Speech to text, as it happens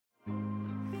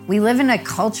We live in a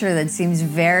culture that seems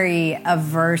very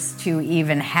averse to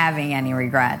even having any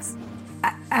regrets.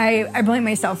 I blame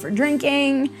myself for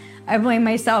drinking. I blame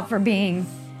myself for being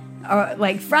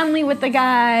friendly with the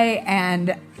guy,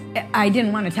 and I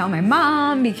didn't want to tell my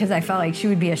mom because I felt like she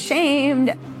would be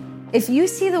ashamed. If you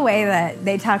see the way that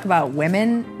they talk about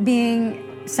women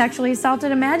being sexually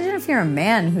assaulted, imagine if you're a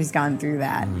man who's gone through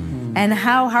that and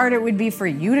how hard it would be for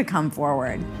you to come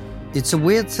forward. It's a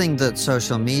weird thing that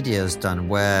social media has done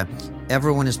where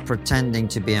everyone is pretending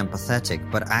to be empathetic,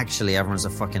 but actually everyone's a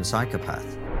fucking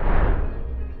psychopath.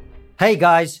 Hey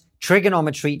guys,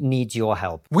 Trigonometry needs your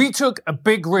help. We took a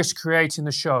big risk creating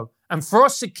the show, and for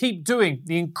us to keep doing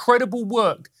the incredible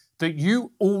work that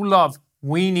you all love,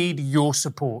 we need your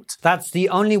support. That's the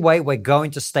only way we're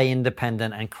going to stay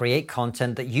independent and create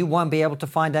content that you won't be able to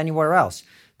find anywhere else.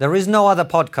 There is no other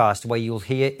podcast where you'll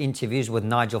hear interviews with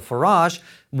Nigel Farage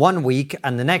one week,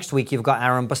 and the next week you've got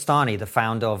Aaron Bastani, the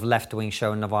founder of left-wing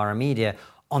show Novara Media,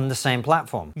 on the same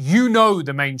platform. You know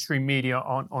the mainstream media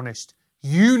aren't honest.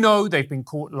 You know they've been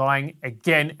caught lying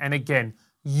again and again.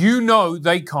 You know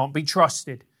they can't be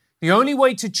trusted. The only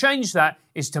way to change that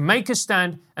is to make a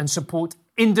stand and support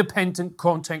independent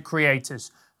content creators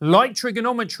like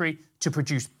Trigonometry to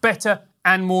produce better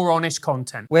and more honest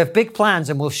content. We have big plans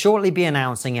and we'll shortly be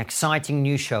announcing exciting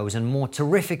new shows and more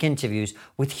terrific interviews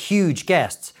with huge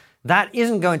guests. That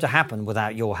isn't going to happen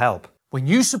without your help. When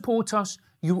you support us,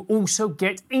 you also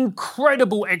get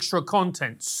incredible extra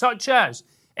content, such as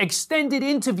extended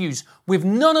interviews with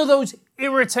none of those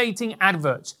irritating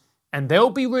adverts, and they'll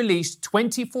be released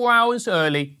 24 hours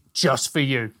early just for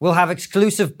you. We'll have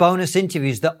exclusive bonus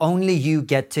interviews that only you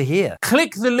get to hear.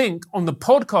 Click the link on the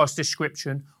podcast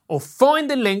description or find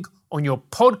the link on your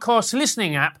podcast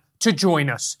listening app to join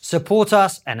us. Support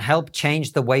us and help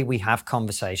change the way we have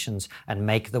conversations and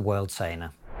make the world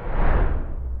saner.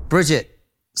 Bridget,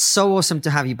 so awesome to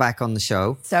have you back on the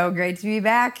show. So great to be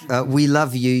back. We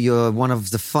love you. You're one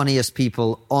of the funniest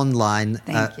people online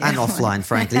and offline,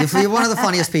 frankly. You're one of the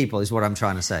funniest people is what I'm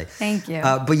trying to say. Thank you.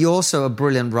 But you're also a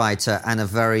brilliant writer and a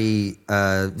very,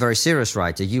 very serious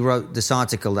writer. You wrote this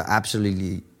article that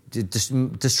absolutely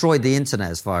destroyed the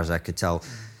internet as far as I could tell,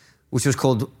 which was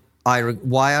called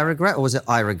Why I Regret, or was it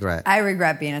I Regret? I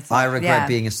regret being a slut. I regret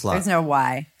being a slut. There's no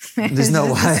why. There's no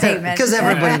why. Statement. Because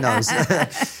everybody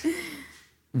knows.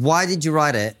 Why did you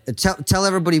write it? Tell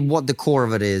everybody what the core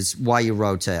of it is, why you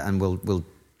wrote it, and we'll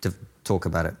talk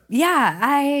about it. Yeah,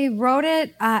 I wrote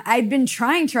it. I'd been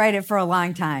trying to write it for a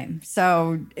long time.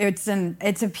 So it's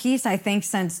a piece, I think,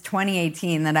 since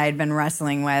 2018 that I had been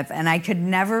wrestling with, and I could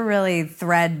never really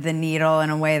thread the needle in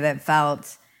a way that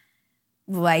felt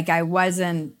like I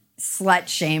wasn't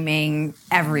slut-shaming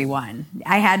everyone.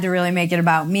 I had to really make it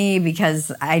about me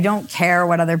because I don't care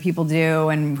what other people do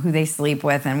and who they sleep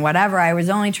with and whatever. I was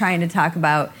only trying to talk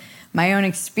about my own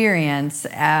experience,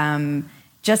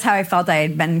 just how I felt I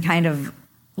had been kind of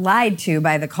lied to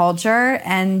by the culture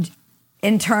and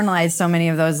internalized so many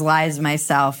of those lies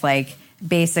myself. Like,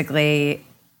 basically,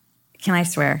 can I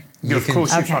swear? Of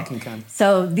course you fucking can.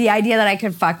 So the idea that I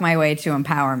could fuck my way to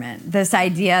empowerment, this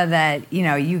idea that,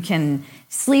 you can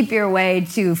sleep your way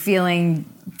to feeling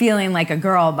like a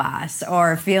girl boss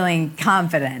or feeling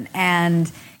confident.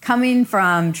 And coming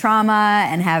from trauma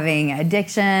and having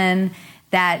addiction,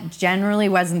 that generally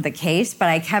wasn't the case, but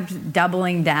I kept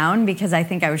doubling down because I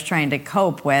think I was trying to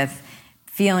cope with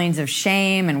feelings of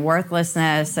shame and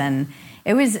worthlessness. And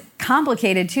it was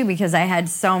complicated too because I had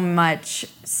so much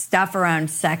stuff around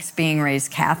sex being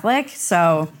raised Catholic.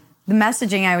 So the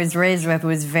messaging I was raised with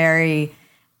was very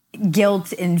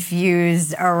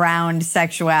guilt-infused around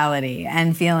sexuality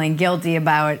and feeling guilty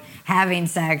about having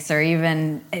sex or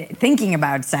even thinking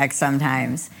about sex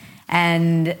sometimes.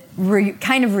 And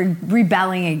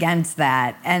rebelling against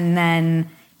that, and then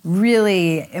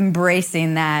really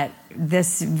embracing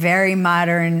this very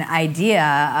modern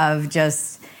idea of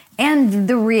just, and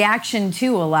the reaction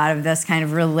to a lot of this kind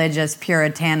of religious,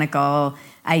 puritanical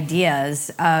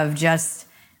ideas of just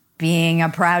being a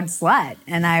proud slut.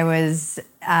 And I was,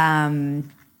 I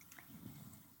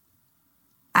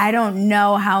don't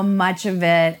know how much of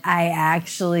it I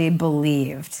actually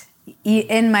believed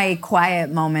in my quiet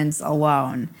moments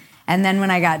alone. And then when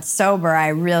I got sober, I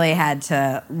really had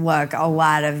to look a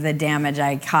lot of the damage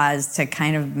I caused to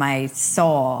kind of my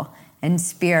soul and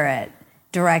spirit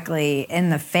directly in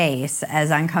the face,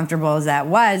 as uncomfortable as that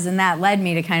was. And that led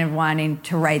me to kind of wanting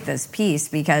to write this piece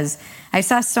because I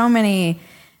saw so many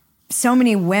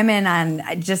women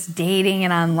on just dating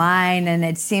and online, and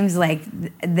it seems like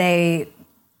they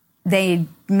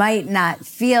might not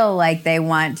feel like they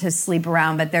want to sleep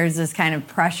around, but there's this kind of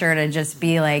pressure to just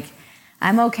be like,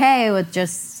 I'm okay with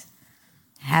just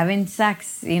having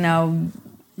sex,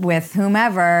 with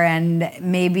whomever, and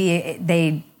maybe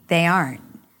they aren't,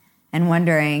 and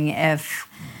wondering if,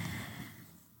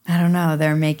 I don't know,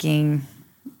 they're making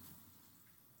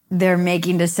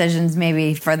decisions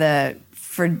maybe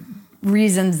for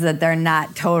reasons that they're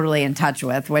not totally in touch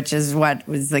with, which is what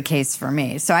was the case for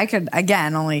me. So I could,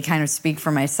 again, only kind of speak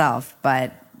for myself,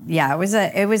 but yeah,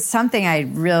 it was something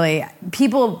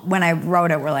people, when I wrote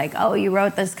it, were like, oh, you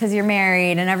wrote this because you're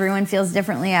married and everyone feels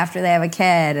differently after they have a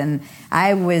kid. And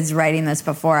I was writing this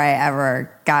before I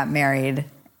ever got married,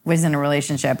 was in a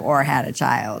relationship, or had a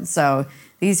child. So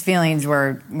these feelings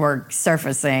were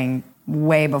surfacing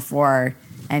way before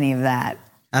any of that.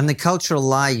 And the cultural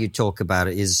lie you talk about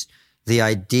is the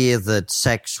idea that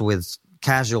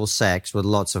casual sex with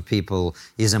lots of people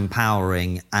is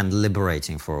empowering and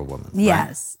liberating for a woman.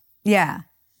 Yes. Right? Yeah.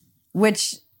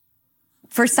 Which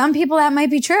for some people that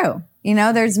might be true.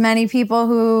 There's many people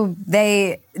who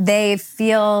they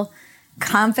feel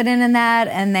confident in that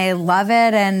and they love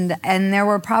it. And there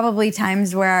were probably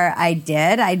times where I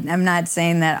did. I'm not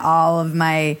saying that all of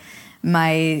my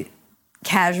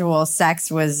casual sex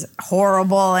was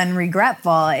horrible and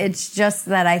regretful. It's just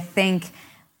that I think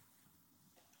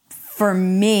for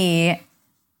me,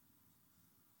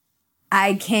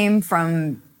 I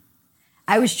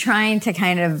was trying to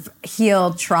kind of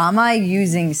heal trauma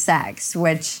using sex,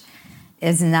 which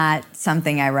is not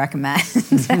something I recommend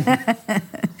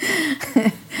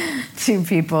to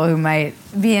people who might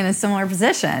be in a similar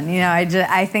position.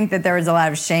 I think that there was a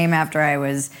lot of shame after I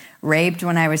was raped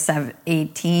when I was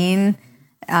 18,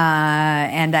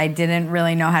 and I didn't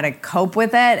really know how to cope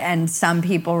with it. And some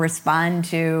people respond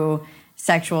to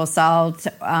sexual assault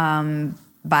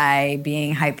by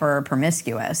being hyper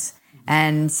promiscuous,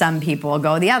 and some people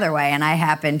go the other way. And I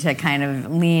happen to kind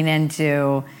of lean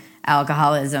into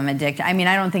alcoholism, addiction. I mean,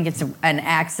 I don't think it's an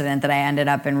accident that I ended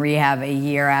up in rehab a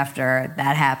year after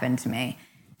that happened to me,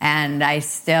 and I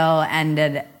still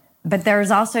ended. But there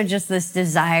was also just this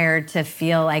desire to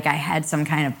feel like I had some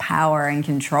kind of power and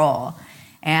control.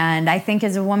 And I think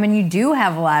as a woman, you do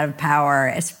have a lot of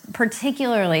power,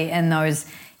 particularly in those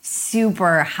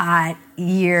super hot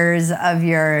years of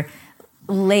your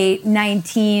late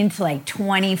 19 to like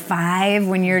 25,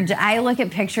 I look at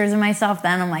pictures of myself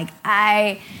then, I'm like,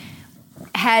 I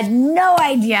had no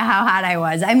idea how hot I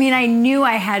was. I mean, I knew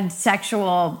I had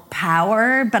sexual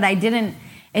power, but I didn't.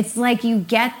 It's like you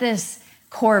get this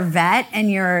Corvette and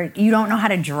you don't know how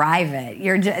to drive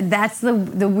it. That's the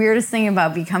weirdest thing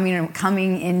about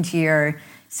coming into your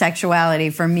sexuality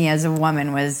for me as a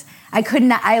woman was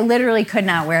I literally could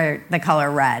not wear the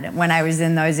color red when I was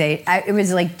in those age. It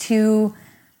was like too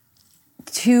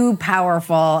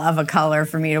powerful of a color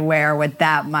for me to wear with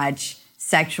that much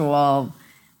sexual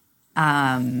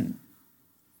energy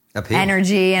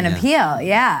and appeal.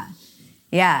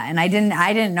 Yeah, and I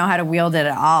didn't know how to wield it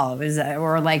at all. It was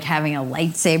or like having a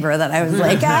lightsaber that I was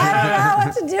like, I don't know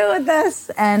what to do with this,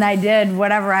 and I did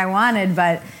whatever I wanted,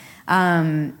 but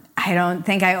I don't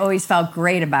think I always felt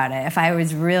great about it. If I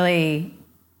was really,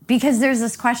 because there's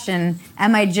this question: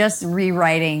 am I just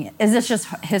rewriting? Is this just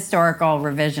historical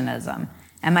revisionism?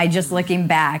 Am I just looking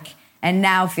back and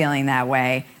now feeling that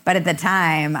way? But at the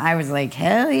time, I was like,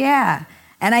 hell yeah.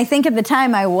 And I think at the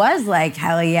time I was like,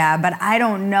 hell yeah, but I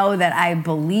don't know that I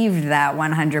believed that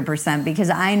 100%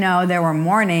 because I know there were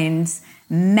mornings,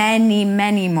 many,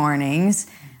 many mornings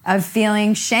of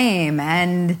feeling shame.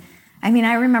 And I mean,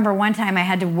 I remember one time I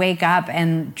had to wake up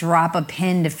and drop a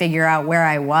pin to figure out where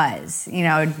I was.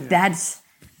 That's,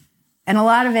 and a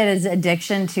lot of it is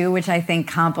addiction too, which I think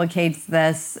complicates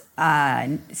this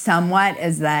somewhat,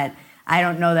 is that I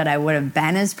don't know that I would have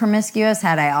been as promiscuous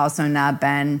had I also not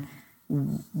been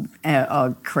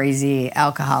a crazy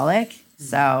alcoholic.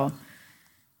 So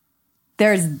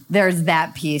there's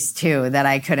that piece too that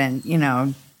I couldn't,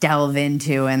 delve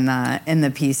into in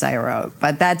the piece I wrote.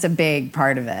 But that's a big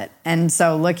part of it. And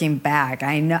so looking back,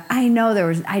 I know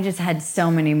I just had so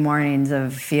many mornings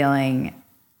of feeling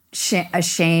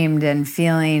ashamed and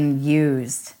feeling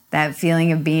used. That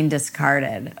feeling of being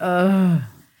discarded. Ugh.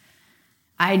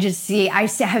 I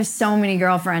have so many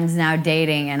girlfriends now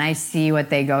dating, and I see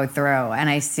what they go through, and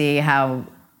I see how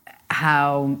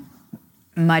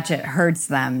much it hurts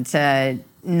them to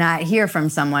not hear from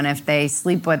someone if they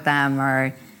sleep with them,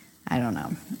 or I don't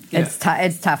know. Yeah.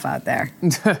 It's tough out there.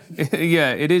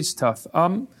 Yeah, it is tough.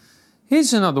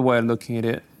 Here's another way of looking at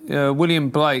it. William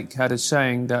Blake had a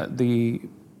saying that the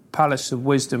palace of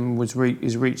wisdom is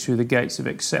reached through the gates of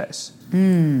excess.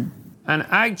 And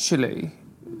actually,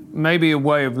 maybe a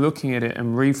way of looking at it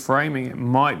and reframing it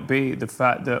might be the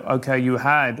fact that, okay, you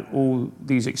had all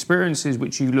these experiences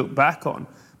which you look back on,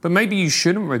 But maybe you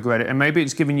shouldn't regret it, and maybe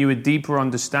it's given you a deeper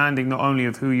understanding not only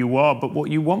of who you are, but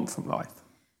what you want from life.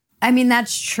 I mean,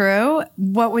 that's true.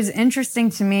 What was interesting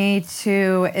to me,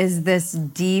 too, is this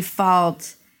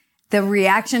default. The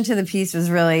reaction to the piece was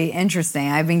really interesting.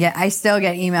 I still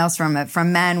get emails from it,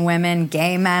 from men, women,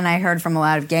 gay men. I heard from a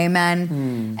lot of gay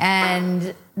men.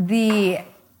 And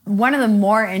one of the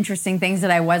more interesting things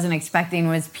that I wasn't expecting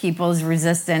was people's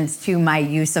resistance to my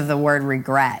use of the word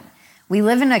regret. We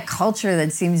live in a culture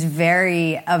that seems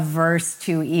very averse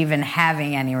to even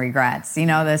having any regrets. You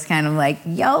know, this kind of like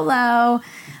YOLO.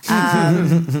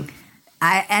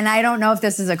 I don't know if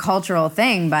this is a cultural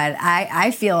thing, but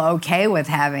I feel okay with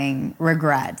having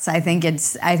regrets. I think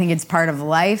it's part of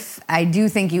life. I do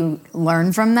think you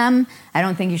learn from them. I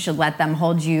don't think you should let them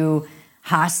hold you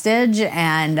hostage.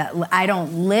 And I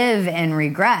don't live in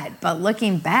regret. But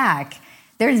looking back,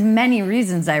 there's many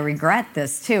reasons I regret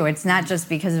this too. It's not just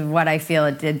because of what I feel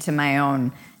it did to my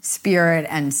own spirit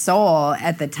and soul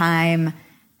at the time,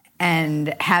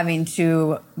 and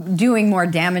doing more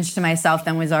damage to myself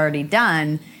than was already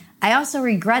done. I also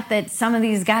regret that some of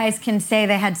these guys can say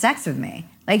they had sex with me.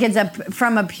 Like, it's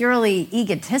from a purely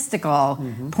egotistical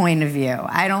point of view.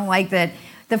 I don't like that.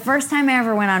 The first time I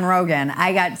ever went on Rogan,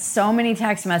 I got so many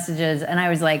text messages, and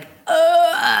I was like,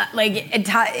 ugh! Like,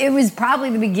 it was probably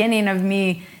the beginning of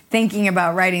me thinking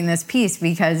about writing this piece,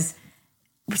 because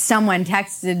someone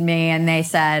texted me and they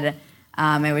said,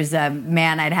 it was a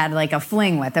man I'd had like a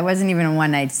fling with. It wasn't even a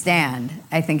one-night stand.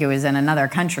 I think it was in another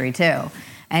country too.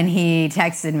 And he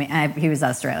texted me. He was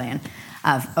Australian,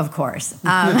 of course.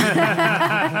 And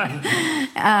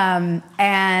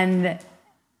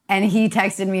he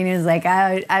texted me and he was like,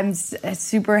 I'm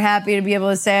super happy to be able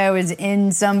to say I was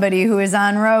in somebody who was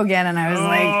on Rogan. And I was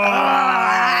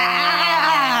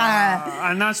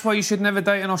And that's why you should never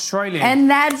date an Australian.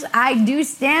 And I do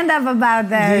stand up about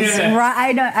this. Yeah.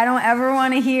 I don't ever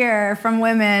want to hear from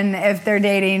women if they're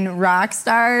dating rock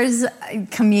stars,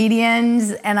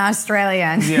 comedians, and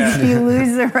Australians. Yeah. You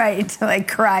lose the right to like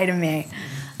cry to me.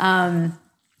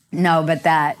 No, but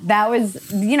that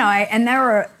was, you know, and there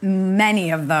were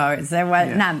many of those. There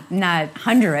was not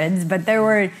hundreds, but there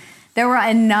were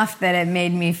enough that it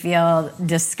made me feel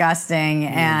disgusting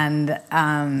and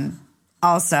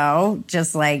also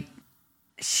just like,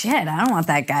 shit, I don't want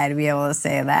that guy to be able to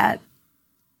say that.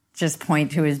 Just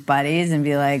point to his buddies and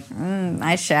be like,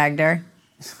 I shagged her.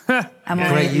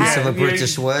 Great use of a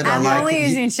British word. I'm only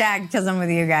using shag because I'm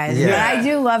with you guys. Yeah. But I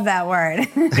do love that word.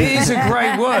 It is a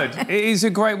great word. It is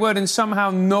a great word, and somehow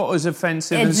not as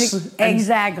offensive.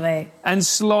 Exactly. And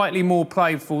slightly more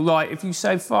playful. Like, if you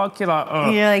say fuck, you're like, oh.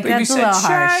 You're like, that's a little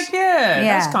harsh. Shag, yeah,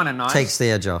 that's kind of nice. Takes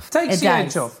the edge off.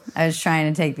 Edge off. I was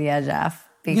trying to take the edge off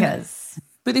because...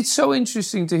 But it's so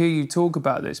interesting to hear you talk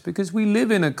about this, because we live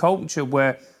in a culture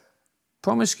where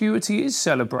promiscuity is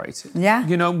celebrated. Yeah.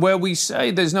 You know, where we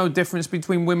say there's no difference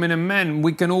between women and men.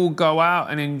 We can all go out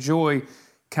and enjoy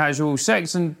casual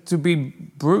sex. And to be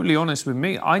brutally honest with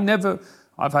me,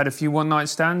 I've had a few one-night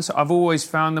stands. I've always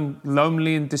found them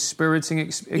lonely and dispiriting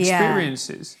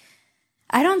experiences.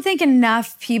 Yeah. I don't think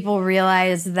enough people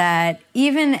realize that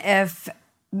even if,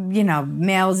 you know,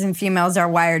 males and females are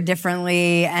wired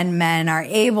differently and men are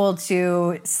able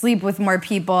to sleep with more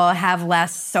people, have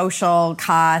less social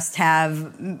cost,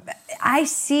 I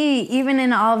see, even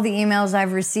in all of the emails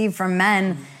I've received from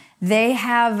men, they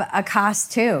have a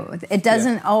cost too. It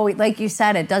doesn't always, like you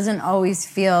said, it doesn't always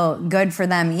feel good for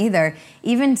them either.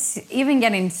 Even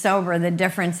getting sober, the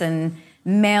difference in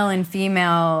male and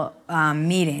female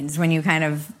meetings, when you kind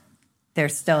of,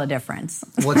 there's still a difference.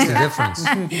 What's the difference?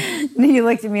 You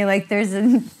looked at me like there's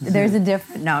a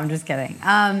difference. No, I'm just kidding.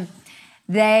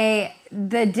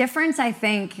 The difference, I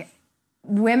think,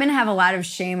 women have a lot of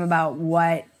shame about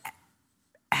what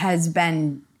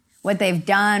they've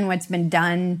done, what's been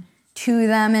done to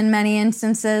them in many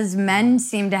instances. Men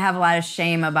seem to have a lot of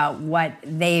shame about what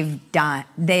they've done.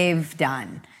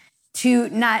 To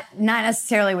not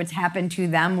necessarily what's happened to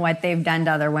them, what they've done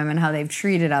to other women, how they've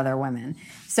treated other women.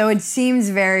 So it seems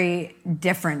very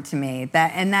different to me,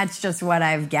 and that's just what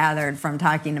I've gathered from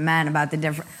talking to men about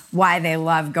why they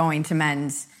love going to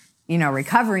men's, you know,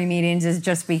 recovery meetings, is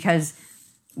just because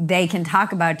they can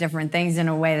talk about different things in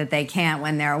a way that they can't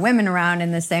when there are women around,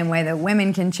 in the same way that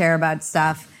women can share about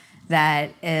stuff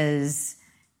that is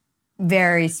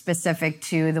very specific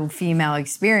to the female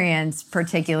experience,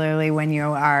 particularly when you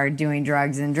are doing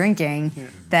drugs and drinking,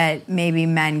 that maybe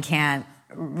men can't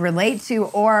relate to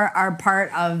or are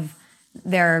part of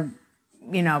their,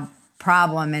 you know,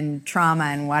 problem and trauma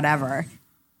and whatever.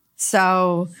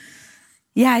 So,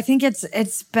 yeah, I think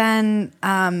it's been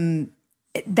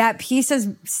that piece is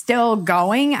still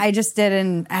going. I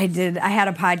had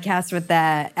a podcast with the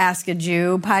Ask a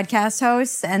Jew podcast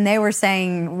hosts, and they were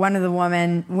saying, one of the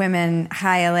women,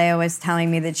 Hialeah, was telling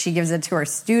me that she gives it to her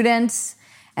students.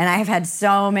 And I've had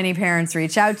so many parents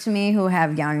reach out to me who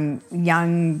have young,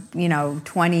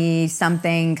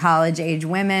 20-something college age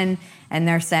women, and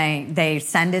they're saying they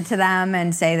send it to them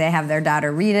and say they have their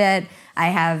daughter read it. I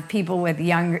have people with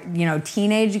young,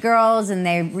 teenage girls, and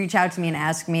they reach out to me and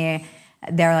ask me,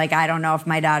 they're like, I don't know if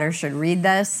my daughter should read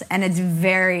this. And it's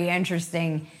very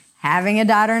interesting having a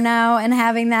daughter now and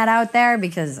having that out there,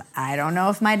 because I don't know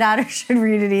if my daughter should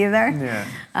read it either. Yeah.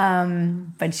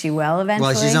 But she will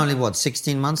eventually. Well, she's only,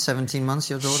 16 months, 17 months,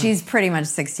 your daughter? She's pretty much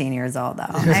 16 years old, though.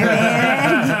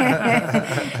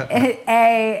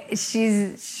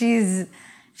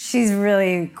 She's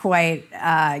really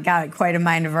got quite a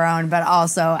mind of her own, but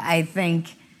also I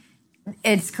think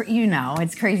it's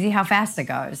crazy how fast it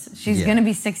goes. She's going to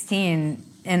be 16,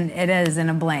 and it is in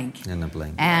a blink.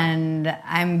 And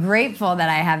I'm grateful that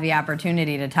I have the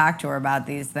opportunity to talk to her about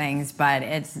these things, but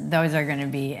those are going to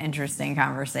be interesting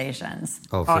conversations.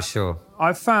 Oh, for sure.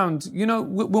 I found,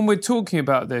 when we're talking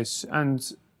about this, and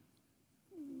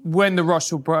when the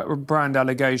Russell Brand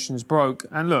allegations broke,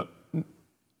 and look,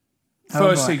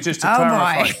 firstly, just to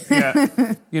clarify,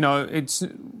 it's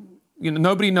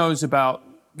nobody knows about,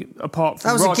 apart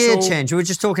from Russell. That was Russell, a gear change. We were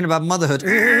just talking about motherhood.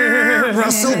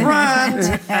 Russell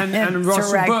Brand and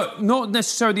Russell, but not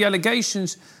necessarily the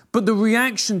allegations, but the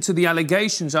reaction to the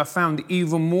allegations I found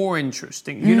even more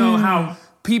interesting. You know how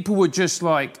people were just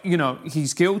like,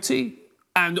 he's guilty,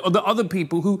 and the other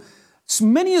people who,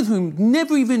 many of whom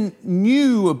never even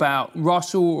knew about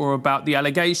Russell or about the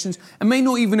allegations, and may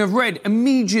not even have read,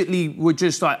 immediately were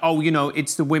just like,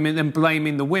 it's the women, and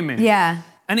blaming the women. Yeah.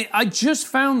 And I just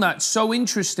found that so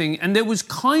interesting. And there was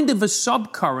kind of a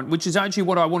subcurrent, which is actually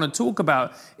what I want to talk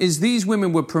about, is these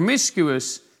women were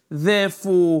promiscuous,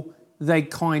 therefore they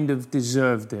kind of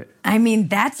deserved it. I mean,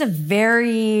 that's a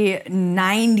very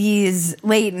 90s,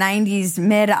 late 90s,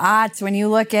 mid-aughts, when you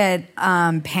look at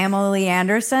Pamela Lee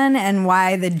Anderson and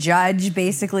why the judge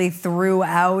basically threw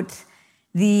out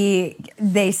they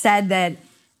said that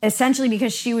essentially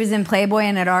because she was in Playboy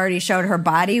and had already showed her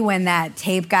body when that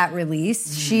tape got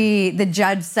released, the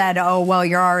judge said, oh, well,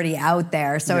 you're already out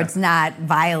there, so it's not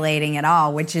violating at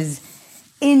all, which is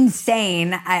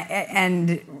insane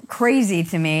and crazy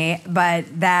to me. But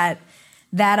that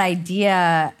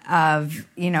idea of,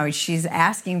 she's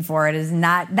asking for it is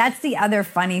not, that's the other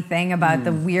funny thing about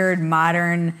the weird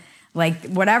modern, like,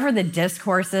 whatever the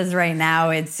discourse is right now,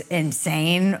 it's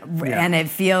insane and it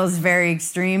feels very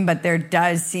extreme, but there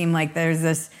does seem like there's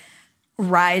this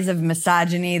rise of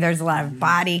misogyny. There's a lot of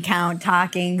body count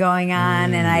talking going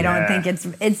on, and I don't think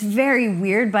it's very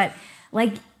weird, but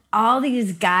like all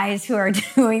these guys who are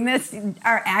doing this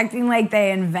are acting like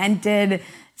they invented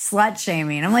slut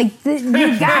shaming. I'm like,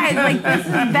 you guys, like, this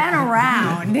has been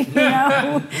around,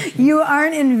 You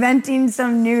aren't inventing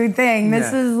some new thing.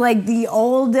 This is like the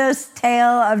oldest tale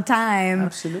of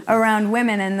time around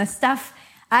women. And the stuff,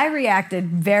 I reacted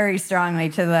very strongly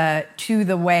to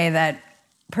the way that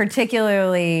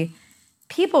particularly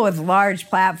people with large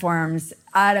platforms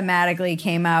automatically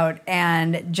came out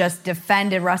and just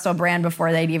defended Russell Brand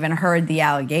before they'd even heard the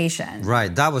allegation.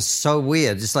 Right, that was so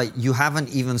weird. It's like you haven't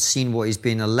even seen what he's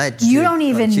been alleged. You don't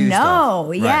even know.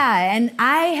 Right. Yeah, and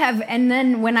I have. And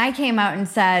then when I came out and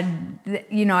said,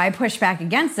 I pushed back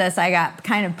against this, I got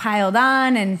kind of piled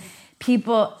on, and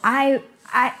people act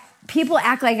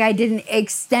like I didn't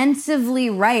extensively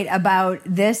write about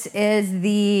this is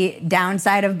the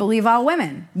downside of Believe All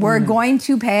Women. We're going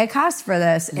to pay a cost for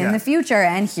this in the future.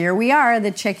 And here we are,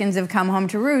 the chickens have come home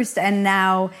to roost. And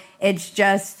now it's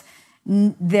just,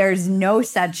 there's no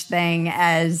such thing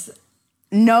as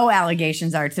no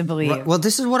allegations are to believe. Right. Well,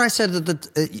 this is what I said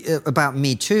about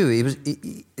Me Too.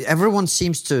 Everyone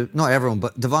seems to, not everyone,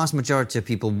 but the vast majority of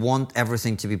people want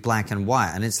everything to be black and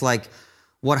white. And it's like,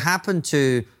 what happened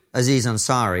to Aziz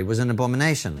Ansari was an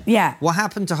abomination. Yeah. What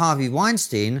happened to Harvey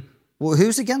Weinstein? Well,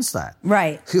 who's against that?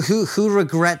 Right. Who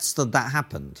regrets that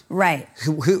happened? Right.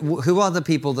 Who are the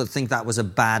people that think that was a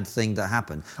bad thing that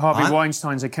happened? Harvey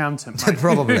Weinstein's accountant. Right?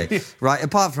 Probably. Right.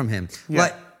 Apart from him. Yeah.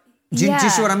 Like, do you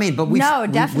see what I mean? But we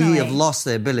have lost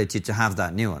the ability to have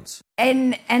that nuance.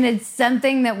 And it's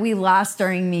something that we lost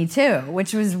during Me Too,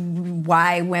 which was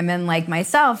why women like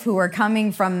myself who were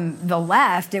coming from the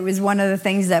left, it was one of the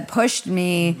things that pushed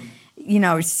me,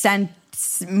 sent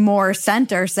more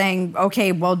center, saying,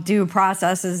 okay, well, due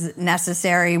process is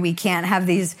necessary. We can't have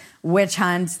these witch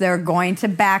hunts. They're going to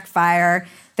backfire.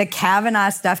 The Kavanaugh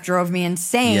stuff drove me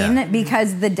insane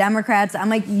because the Democrats, I'm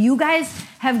like, you guys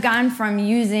have gone from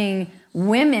using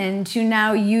women to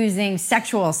now using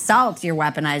sexual assault you're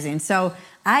weaponizing. So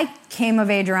I came of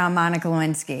age around Monica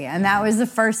Lewinsky, and that was the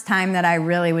first time that I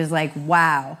really was like,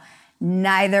 wow,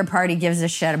 neither party gives a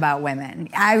shit about women.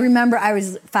 I remember I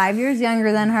was 5 years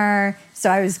younger than her, so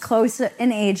I was close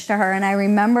in age to her, and I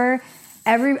remember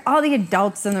all the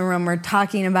adults in the room were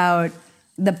talking about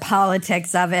the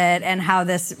politics of it and how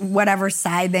this, whatever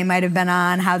side they might have been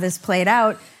on, how this played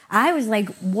out. I was like,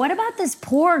 what about this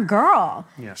poor girl?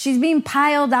 Yeah. She's being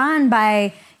piled on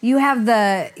by, you have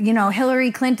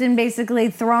Hillary Clinton basically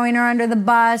throwing her under the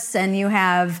bus, and you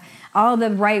have all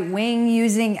the right wing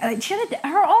using,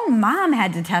 her own mom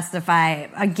had to testify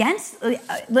against,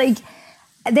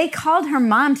 they called her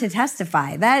mom to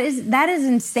testify. That is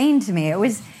insane to me.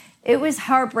 It was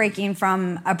heartbreaking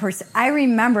from a person. I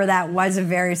remember that was a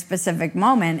very specific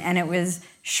moment, and it was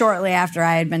shortly after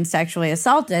I had been sexually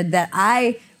assaulted that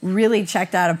I really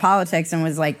checked out of politics and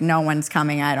was like, no one's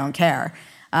coming, I don't care.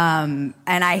 And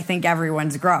I think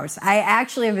everyone's gross. I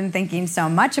actually have been thinking so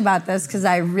much about this because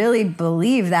I really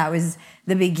believe that was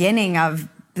the beginning of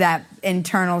that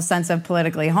internal sense of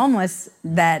politically homeless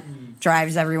that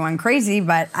drives everyone crazy.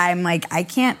 But I'm like, I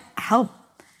can't help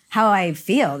how I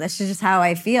feel. This is just how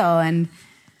I feel. And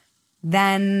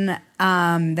then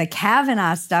the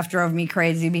Kavanaugh stuff drove me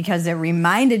crazy because it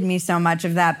reminded me so much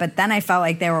of that. But then I felt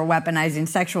like they were weaponizing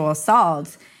sexual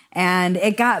assault. And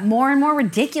it got more and more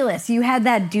ridiculous. You had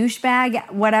that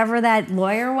douchebag, whatever that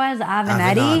lawyer was,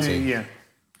 Avenatti,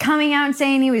 coming out and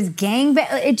saying he was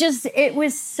it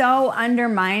was so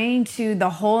undermining to the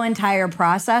whole entire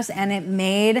process. And it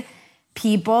made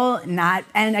people not,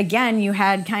 and again, you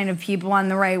had kind of people on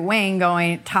the right wing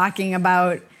talking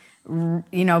about,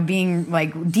 being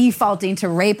like defaulting to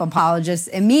rape apologists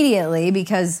immediately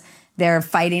because they're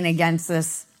fighting against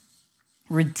this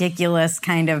ridiculous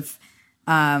kind of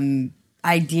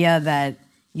idea that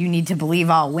you need to believe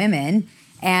all women.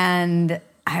 And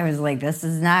I was like, this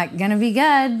is not going to be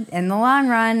good in the long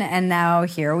run. And now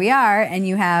here we are, and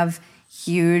you have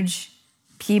huge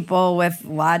people with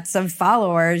lots of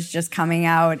followers just coming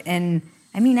out. And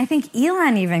I mean, I think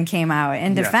Elon even came out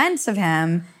in defense of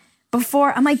him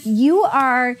before. I'm like, you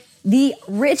are the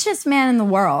richest man in the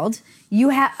world. You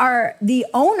are the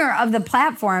owner of the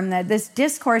platform that this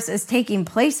discourse is taking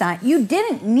place on. You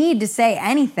didn't need to say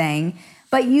anything,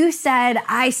 but you said,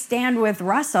 I stand with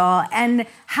Russell. And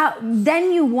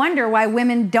then you wonder why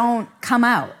women don't come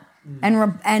out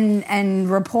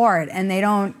and report, and they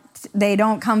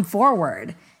don't come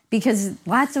forward, because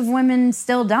lots of women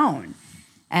still don't.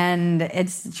 And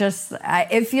it's just,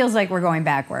 it feels like we're going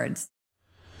backwards.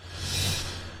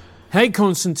 Hey,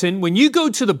 Konstantin, when you go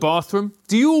to the bathroom,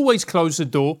 do you always close the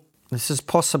door? This is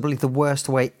possibly the worst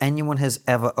way anyone has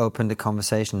ever opened a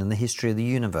conversation in the history of the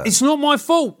universe. It's not my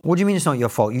fault. What do you mean it's not your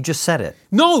fault? You just said it.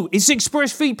 No, it's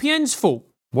ExpressVPN's fault.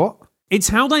 What? It's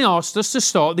how they asked us to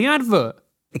start the advert.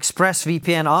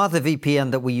 ExpressVPN are the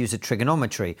VPN that we use at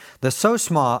Trigonometry. They're so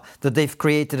smart that they've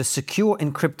created a secure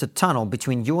encrypted tunnel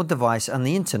between your device and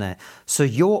the internet, so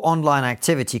your online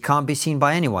activity can't be seen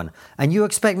by anyone. And you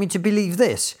expect me to believe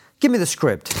this? Give me the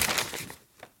script.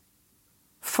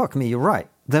 Fuck me, you're right.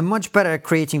 They're much better at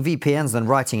creating VPNs than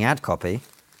writing ad copy.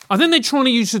 I think they're trying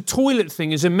to use the toilet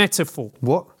thing as a metaphor.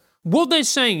 What? What they're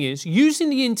saying is,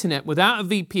 using the internet without a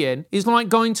VPN is like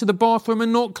going to the bathroom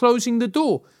and not closing the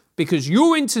door, because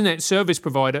your internet service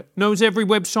provider knows every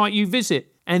website you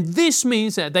visit. And this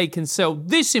means that they can sell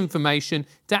this information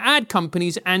to ad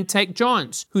companies and tech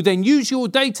giants, who then use your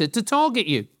data to target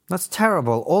you. That's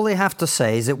terrible. All they have to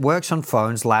say is it works on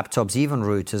phones, laptops, even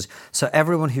routers, so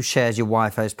everyone who shares your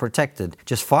Wi-Fi is protected.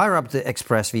 Just fire up the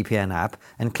ExpressVPN app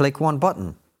and click one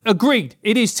button. Agreed.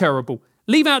 It is terrible.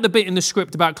 Leave out the bit in the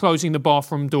script about closing the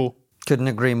bathroom door. Couldn't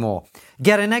agree more.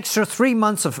 Get an extra 3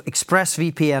 months of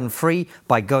ExpressVPN free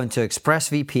by going to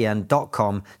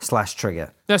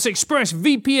expressvpn.com/trigger. That's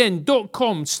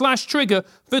expressvpn.com/trigger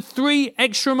for 3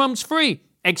 extra months free.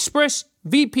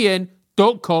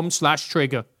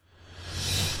 expressvpn.com/trigger.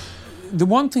 The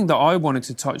one thing that I wanted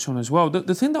to touch on as well,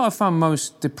 the thing that I found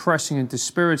most depressing and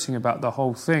dispiriting about the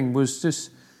whole thing was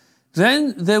just,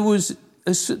 then there was,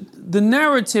 the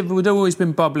narrative had always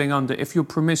been bubbling under, if you're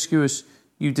promiscuous,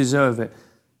 you deserve it.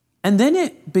 And then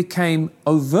it became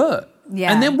overt.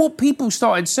 Yeah. And then what people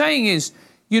started saying is,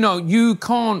 you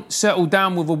can't settle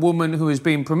down with a woman who has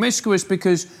been promiscuous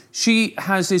because she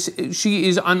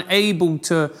is unable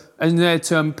to, in their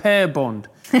term, pair bond.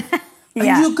 And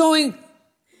you're going,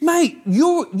 Mate,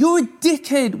 you're a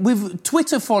dickhead with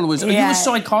Twitter followers. Are you a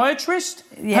psychiatrist?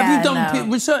 Yeah, Have you done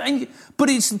research?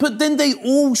 But then they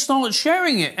all start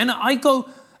sharing it, and I go,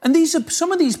 and these are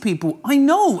some of these people I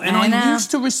know, and I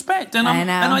used to respect, and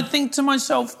I think to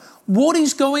myself, what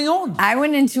is going on? I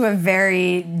went into a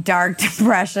very dark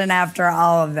depression after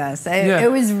all of this.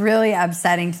 It was really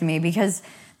upsetting to me because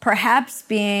perhaps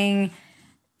being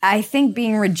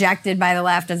rejected by the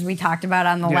left, as we talked about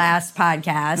on the last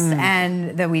podcast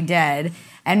and that we did,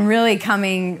 and really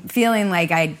feeling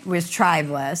like I was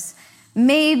tribeless.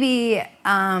 Maybe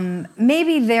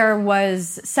there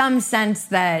was some sense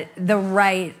that the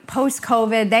right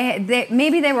post-COVID,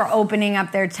 maybe they were opening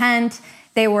up their tent.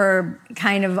 They were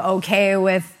kind of okay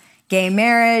with gay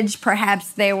marriage.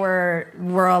 Perhaps they were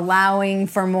allowing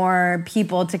for more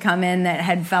people to come in that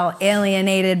had felt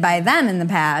alienated by them in the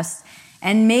past.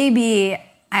 And maybe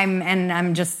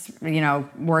I'm just,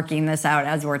 working this out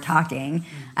as we're talking.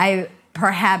 I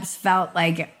perhaps felt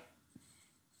like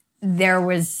there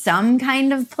was some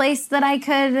kind of place that I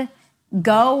could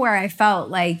go where I felt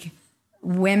like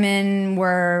women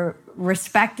were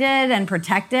respected and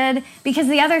protected. Because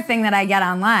the other thing that I get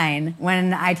online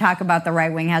when I talk about the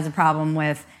right wing has a problem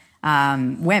with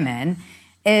women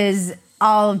is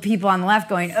all of people on the left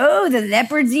going, oh, the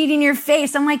leopard's eating your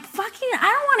face. I'm like, fucking,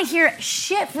 I don't want to hear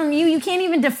shit from you. You can't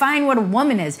even define what a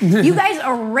woman is. You guys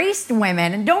erased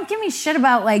women. And don't give me shit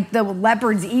about, like, the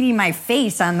leopard's eating my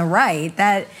face on the right.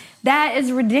 That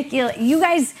is ridiculous.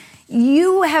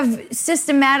 You have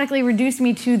systematically reduced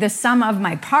me to the sum of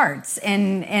my parts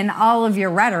in all of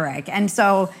your rhetoric. And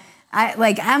so,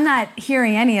 I'm not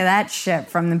hearing any of that shit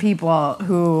from the people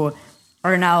who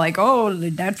are now like, oh,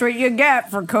 that's what you get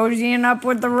for cozying up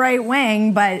with the right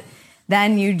wing. But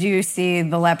then you do see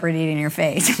the leopard eating your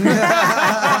face. And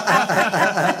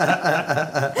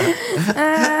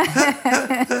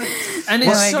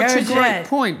it's such a great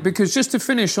point, because just to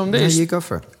finish on this. Yeah, you go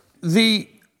for it.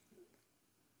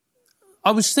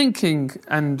 I was thinking,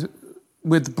 and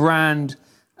with brand,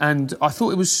 and I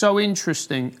thought it was so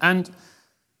interesting. And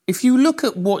if you look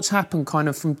at what's happened kind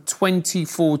of from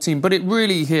 2014, but it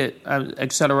really hit an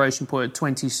acceleration point at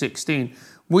 2016,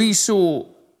 we saw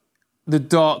the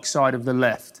dark side of the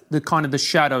left, the kind of the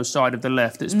shadow side of the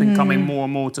left that's been coming more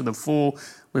and more to the fore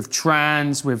with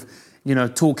trans, with,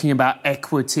 talking about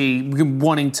equity,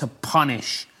 wanting to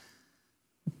punish.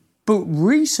 But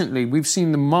recently, we've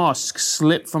seen the mask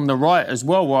slip from the right as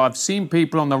well, where I've seen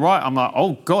people on the right, I'm like,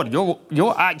 oh, God,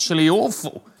 you're actually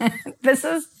awful. This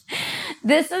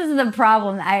is the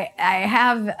problem. I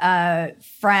have a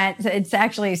friend, it's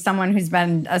actually someone who's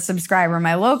been a subscriber in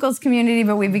my locals community,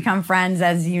 but we've become friends,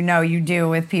 as you know you do,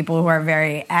 with people who are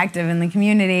very active in the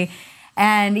community.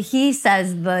 And he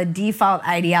says the default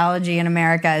ideology in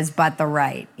America is but the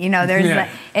right.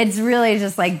 It's really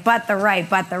just like but the right,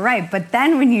 but the right. But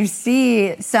then when you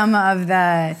see some of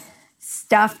the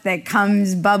stuff that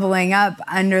comes bubbling up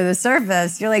under the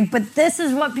surface, you're like, but this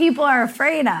is what people are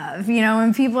afraid of.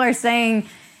 When people are saying,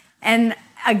 and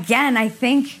again, I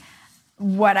think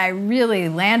what I really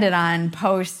landed on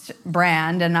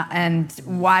post-brand and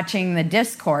watching the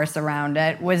discourse around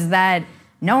it was that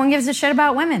no one gives a shit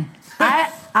about women.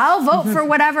 I'll vote for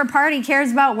whatever party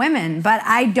cares about women, but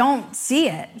I don't see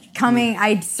it coming.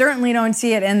 I certainly don't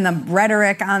see it in the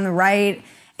rhetoric on the right,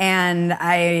 and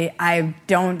I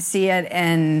don't see it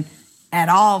at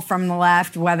all from the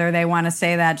left, whether they want to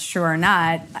say that's true or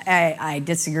not. I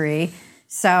disagree.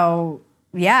 So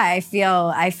yeah, I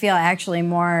feel actually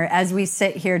more, as we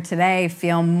sit here today,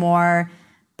 feel more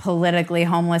politically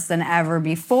homeless than ever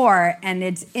before. And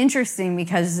it's interesting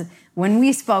because when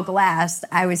we spoke last,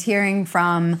 I was hearing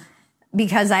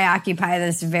because I occupy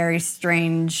this very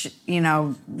strange,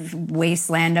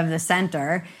 wasteland of the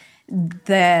center,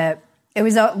 it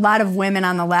was a lot of women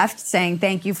on the left saying,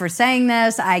 thank you for saying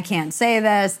this, I can't say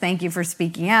this, thank you for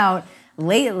speaking out.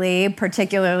 Lately,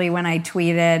 particularly when I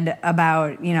tweeted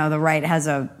about, the right has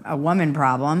a woman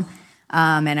problem,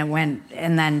 and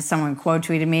then someone quote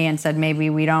tweeted me and said, maybe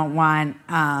we don't want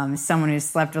someone who's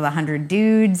slept with 100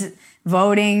 dudes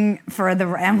voting for the.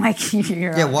 I'm like,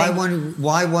 why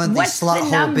weren't these slut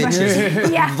whore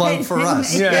bitches vote for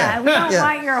us? We don't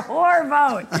want your whore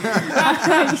vote.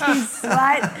 You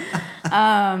slut.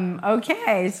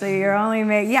 Okay, so you're only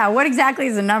what exactly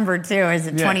is the number too? Is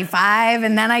it 25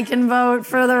 and then I can vote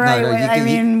for the right way?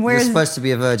 You're supposed to be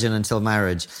a virgin until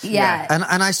marriage. Yeah.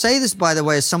 And I say this, by the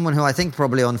way, as someone who I think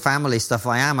probably on family stuff,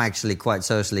 I am actually quite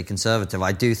socially conservative.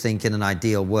 I do think in an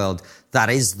ideal world, that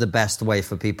is the best way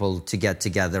for people to get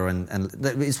together. And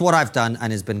it's what I've done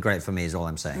and it's been great for me is all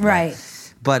I'm saying. Right.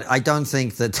 But I don't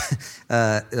think that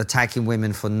attacking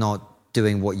women for not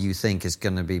doing what you think is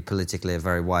going to be politically a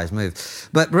very wise move.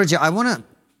 But Bridget, I want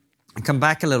to come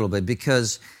back a little bit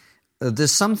because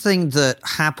there's something that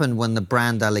happened when the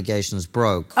brand allegations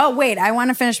broke. Oh, wait, I want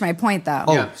to finish my point, though.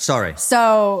 Oh, sorry.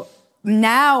 So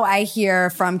now I hear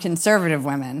from conservative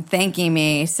women thanking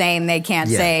me, saying they can't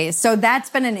say. So that's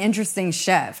been an interesting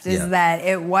shift, is that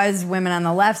it was women on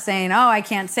the left saying, oh, I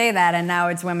can't say that. And now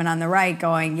it's women on the right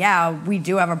going, yeah, we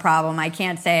do have a problem. I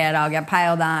can't say it. I'll get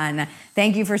piled on.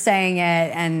 Thank you for saying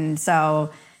it. And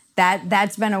so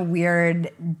that's been a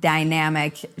weird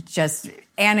dynamic, just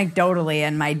anecdotally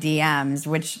in my DMs,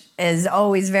 which is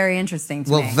always very interesting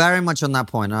to me. Well, very much on that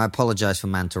point. I apologize for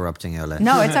interrupting earlier.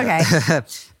 No, it's okay.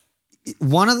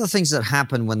 One of the things that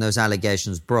happened when those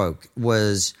allegations broke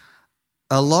was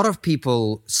a lot of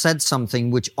people said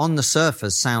something which on the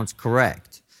surface sounds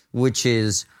correct, which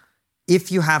is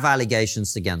if you have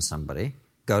allegations against somebody,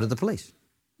 go to the police,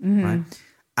 right?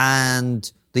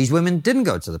 And these women didn't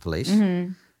go to the police,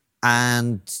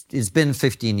 and it's been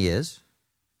 15 years.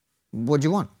 What do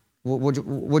you want? What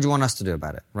do you want us to do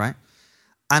about it, right?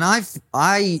 And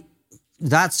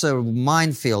that's a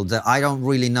minefield that I don't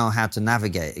really know how to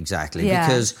navigate exactly.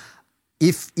 Because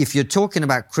if you're talking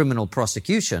about criminal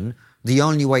prosecution, the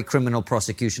only way criminal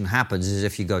prosecution happens is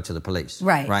if you go to the police.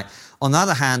 Right. On the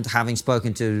other hand, having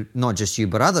spoken to not just you,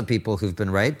 but other people who've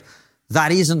been raped,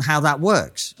 that isn't how that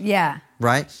works. Yeah.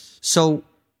 Right? So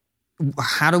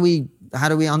how do we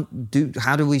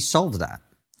solve that?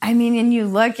 I mean, and you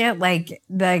look at like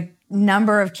the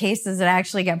number of cases that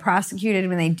actually get prosecuted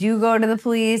when they do go to the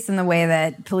police, and the way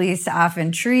that police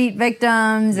often treat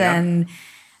victims, and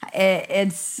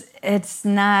it's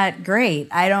not great.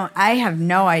 I have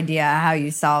no idea how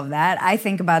you solve that. I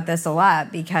think about this a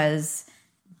lot because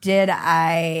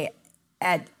at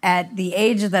the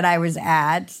age that I was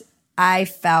at, I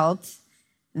felt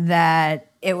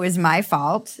that it was my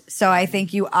fault. So I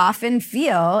think you often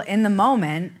feel in the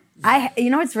moment. You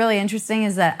know what's really interesting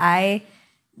is that I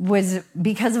was,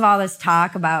 because of all this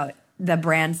talk about the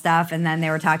brand stuff, and then they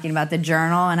were talking about the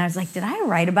journal, and I was like, did I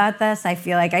write about this? I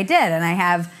feel like I did. And I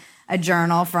have a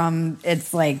journal from,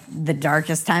 it's like the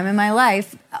darkest time in my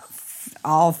life,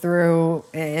 all through,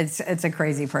 it's a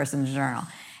crazy person's journal.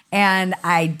 And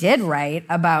I did write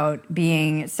about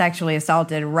being sexually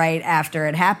assaulted right after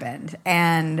it happened.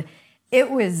 And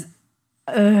it was,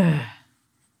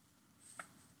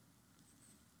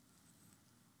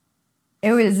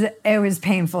 It was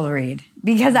painful to read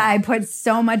because I put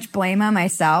so much blame on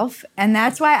myself. And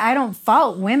that's why I don't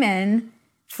fault women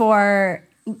for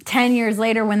 10 years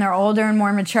later, when they're older and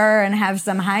more mature and have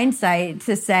some hindsight,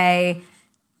 to say,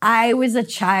 I was a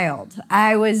child.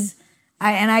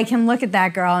 And I can look at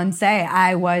that girl and say,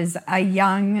 I was a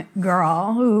young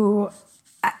girl who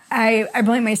I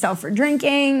blame myself for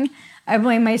drinking. I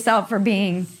blame myself for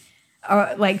being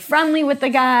friendly with the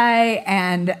guy,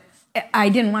 and I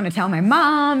didn't want to tell my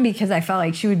mom because I felt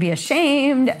like she would be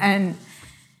ashamed. And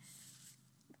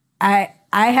I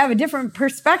have a different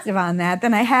perspective on that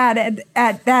than I had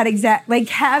at that exact, like,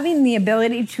 having the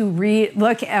ability to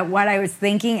look at what I was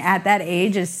thinking at that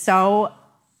age is so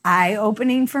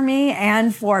eye-opening for me,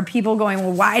 and for people going,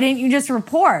 well, why didn't you just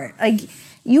report? Like,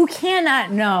 you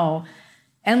cannot know,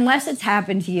 unless it's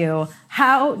happened to you,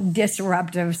 how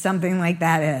disruptive something like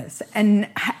that is, and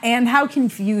how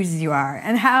confused you are,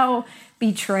 and how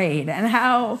betrayed, and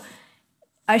how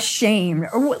ashamed,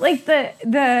 or like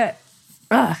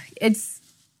it's.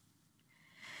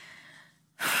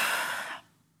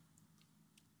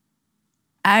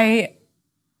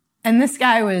 And this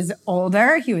guy was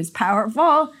older, he was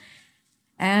powerful,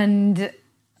 and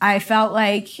I felt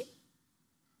like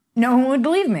no one would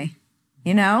believe me,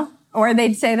 you know? Or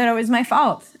they'd say that it was my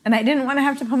fault. And I didn't want to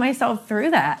have to put myself through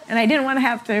that. And I didn't want to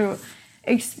have to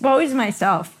expose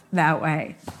myself that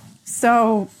way.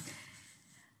 So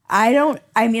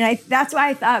that's why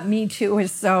I thought Me Too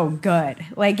was so good.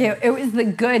 Like, it was the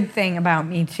good thing about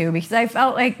Me Too, because I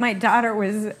felt like my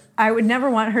daughter I would never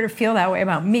want her to feel that way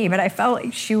about me, but I felt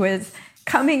like she was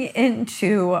coming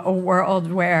into a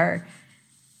world where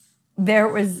there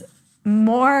was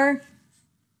more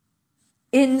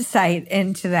insight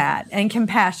into that and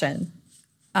compassion.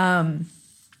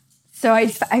 So I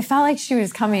felt like she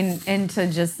was coming into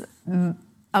just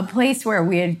a place where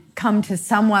we had come to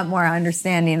somewhat more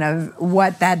understanding of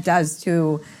what that does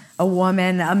to a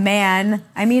woman, a man.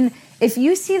 I mean, if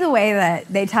you see the way that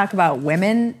they talk about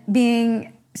women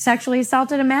being sexually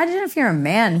assaulted, imagine if you're a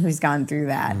man who's gone through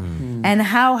that, and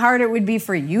how hard it would be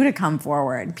for you to come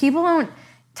forward. People don't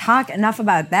talk enough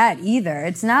about that either.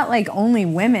 It's not like only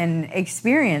women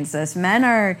experience this. Men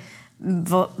are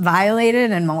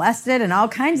violated and molested and all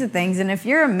kinds of things. And if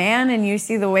you're a man and you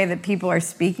see the way that people are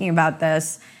speaking about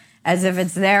this as if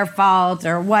it's their fault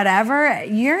or whatever,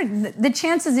 the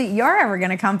chances that you're ever going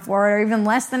to come forward are even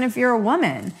less than if you're a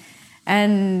woman.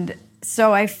 And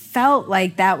so I felt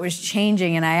like that was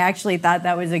changing, and I actually thought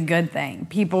that was a good thing.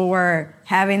 People were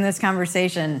having this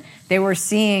conversation. They were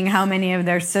seeing how many of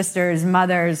their sisters,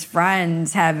 mothers,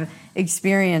 friends have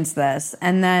experienced this.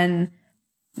 And then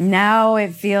now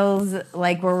it feels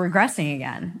like we're regressing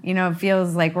again. You know, it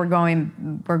feels like we're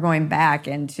going back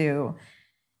into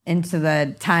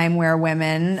the time where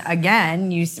women, again,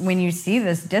 when you see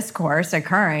this discourse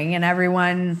occurring and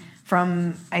everyone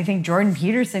from, I think Jordan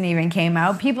Peterson even came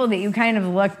out, people that you kind of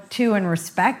look to and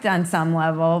respect on some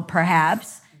level,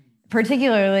 perhaps,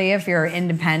 particularly if you're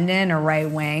independent or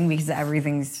right-wing, because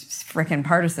everything's freaking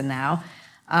partisan now.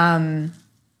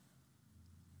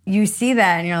 You see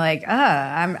that and you're like,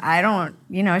 I don't,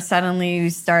 you know, suddenly you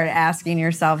start asking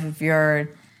yourself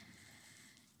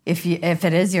if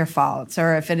it is your fault,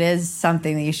 or if it is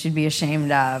something that you should be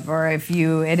ashamed of, or if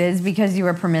it is because you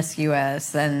were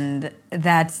promiscuous, and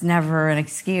that's never an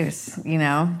excuse, you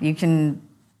know?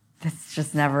 That's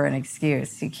just never an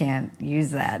excuse. You can't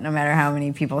use that, no matter how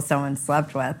many people someone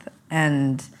slept with.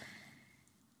 And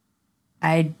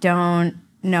I don't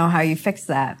know how you fix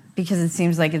that, because it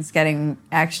seems like it's getting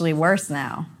actually worse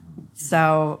now.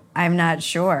 So I'm not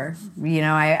sure. You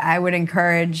know, I would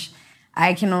encourage...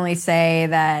 I can only say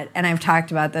that, and I've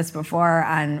talked about this before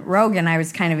on Rogan, I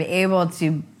was kind of able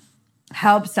to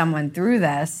help someone through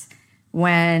this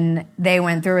when they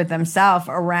went through it themselves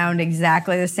around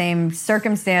exactly the same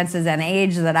circumstances and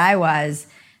age that I was.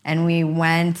 And we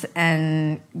went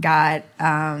and got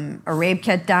a rape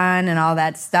kit done and all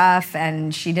that stuff.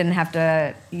 And she didn't have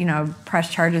to, you know, press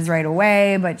charges right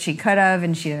away, but she could have,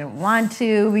 and she didn't want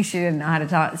to. She didn't know how to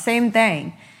talk. Same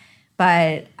thing.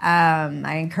 But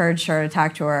I encouraged her to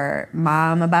talk to her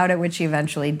mom about it, which she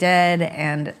eventually did.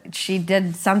 And she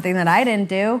did something that I didn't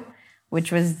do,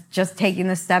 which was just taking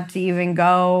the step to even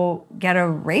go get a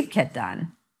rape kit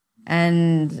done.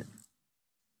 And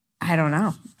I don't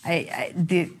know.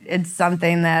 It's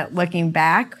something that, looking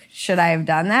back, should I have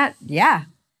done that? Yeah,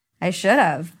 I should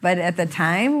have. But at the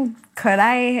time, could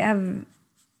I have?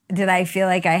 Did I feel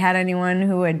like I had anyone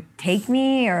who would take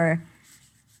me? Or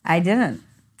I didn't.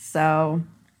 So,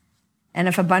 and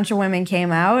if a bunch of women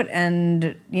came out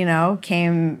and, you know,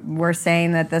 were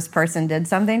saying that this person did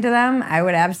something to them, I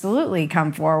would absolutely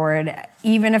come forward,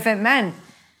 even if it meant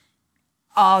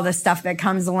all the stuff that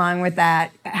comes along with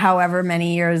that, however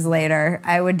many years later.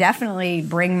 I would definitely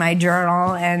bring my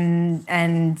journal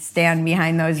and stand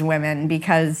behind those women,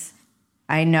 because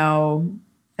I know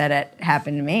that it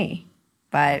happened to me.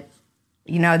 But,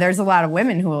 you know, there's a lot of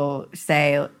women who will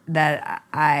say that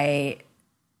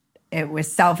it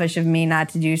was selfish of me not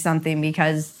to do something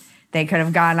because they could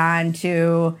have gone on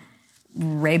to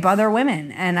rape other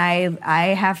women. And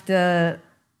I have to,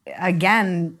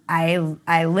 again, I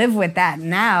live with that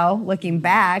now, looking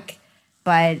back.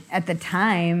 But at the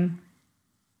time,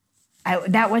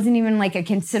 that wasn't even like a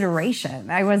consideration.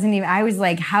 I was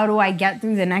like, how do I get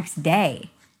through the next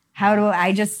day?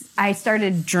 I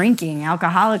started drinking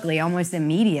alcoholically almost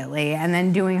immediately, and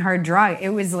then doing hard drugs.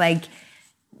 It was like,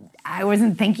 I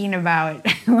wasn't thinking about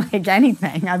like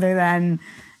anything other than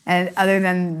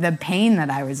the pain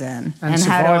that I was in, and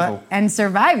survival, and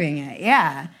surviving it,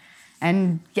 yeah,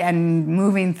 and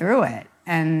moving through it.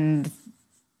 And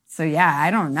so, yeah,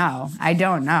 I don't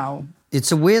know.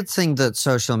 It's a weird thing that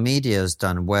social media has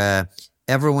done, where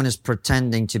everyone is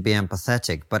pretending to be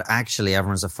empathetic, but actually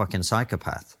everyone's a fucking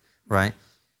psychopath, right?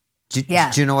 Do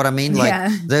you know what I mean?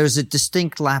 Like, there's a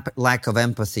distinct lack of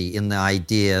empathy in the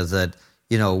idea that,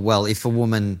 you know, well, if a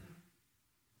woman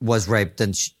was raped,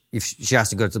 then if she has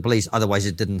to go to the police, otherwise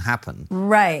it didn't happen.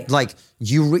 Right. Like,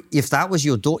 if that was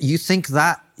your daughter, you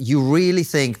really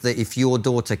think that if your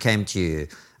daughter came to you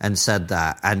and said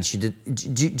that, and she did,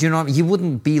 do you know, you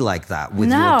wouldn't be like that with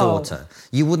your daughter.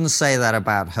 You wouldn't say that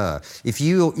about her. If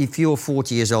you're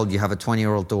 40 years old, you have a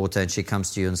 20-year-old daughter, and she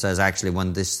comes to you and says, actually,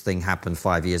 when this thing happened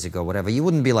 5 years ago, whatever, you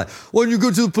wouldn't be like, why don't you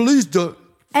go to the police?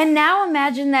 And now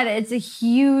imagine that it's a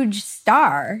huge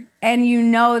star, and you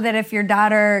know that if your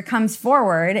daughter comes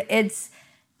forward, it's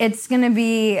going to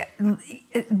be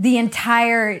the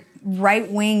entire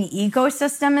right-wing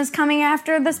ecosystem is coming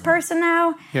after this person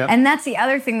now. Yep. And that's the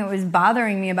other thing that was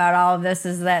bothering me about all of this,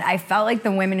 is that I felt like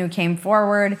the women who came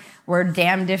forward were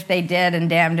damned if they did and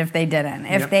damned if they didn't.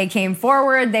 If they came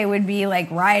forward, they would be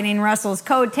like riding Russell's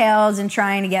coattails and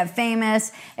trying to get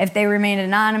famous. If they remained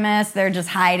anonymous, they're just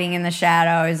hiding in the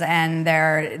shadows, and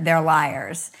they're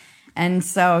liars. And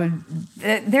so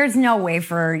there's no way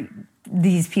for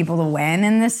these people to win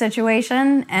in this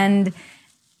situation. And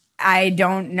I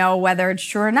don't know whether it's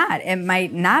true or not. It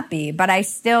might not be, but I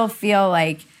still feel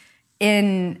like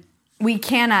we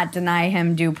cannot deny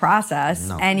him due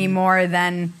process any more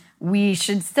than we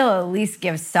should still at least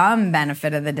give some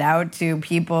benefit of the doubt to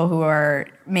people who are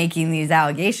making these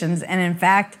allegations. And in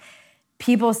fact,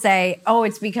 people say, oh,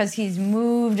 it's because he's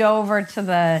moved over to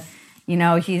the,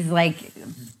 he's like,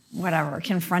 whatever,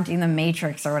 confronting the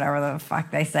Matrix or whatever the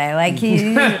fuck they say. Like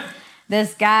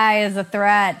this guy is a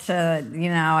threat to,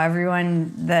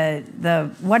 everyone,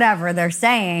 the whatever they're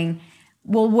saying.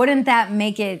 Well, wouldn't that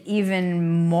make it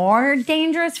even more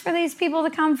dangerous for these people to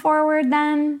come forward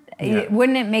then? Yeah.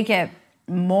 Wouldn't it make it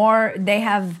more, they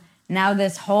have now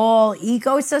this whole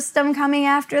ecosystem coming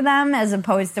after them as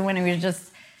opposed to when he was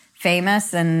just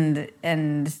famous and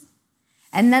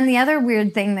then the other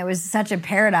weird thing that was such a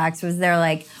paradox was they're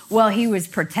like, well, he was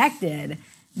protected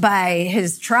by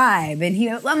his tribe. And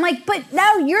I'm like, but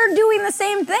now you're doing the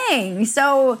same thing.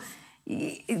 So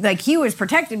like he was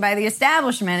protected by the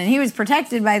establishment and he was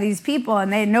protected by these people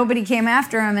and nobody came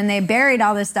after him and they buried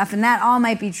all this stuff and that all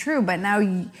might be true. But now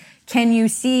can you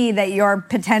see that you're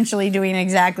potentially doing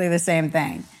exactly the same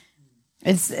thing?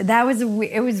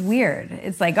 It was weird.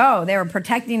 It's like, oh, they were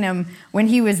protecting him when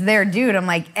he was their dude. I'm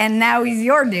like, and now he's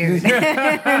your dude.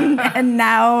 and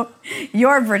now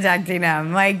you're protecting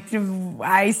him. Like,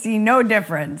 I see no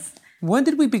difference. When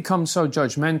did we become so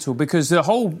judgmental? Because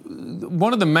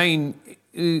one of the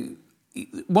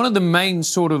main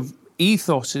sort of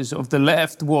ethoses of the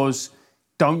left was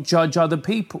don't judge other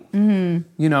people.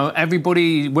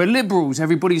 Mm-hmm. We're liberals.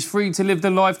 Everybody's free to live the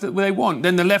life that they want.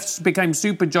 Then the left became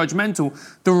super judgmental.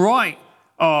 The right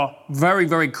are very,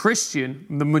 very Christian.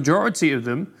 The majority of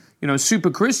them, super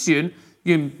Christian.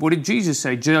 What did Jesus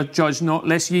say? Judge not,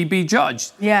 lest ye be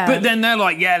judged. Yeah. But then they're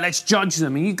like, yeah, let's judge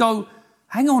them. And you go,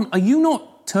 hang on, are you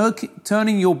not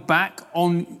turning your back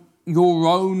on your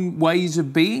own ways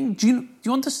of being? Do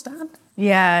you understand?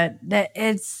 Yeah,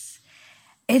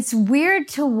 it's weird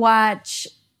to watch.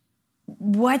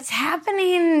 What's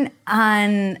happening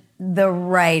on the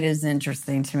right is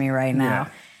interesting to me right now. Yeah.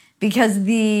 Because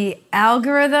the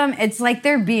algorithm, it's like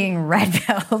they're being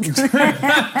red-pilled.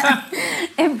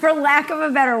 And for lack of a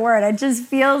better word, it just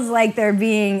feels like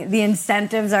the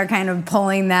incentives are kind of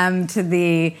pulling them to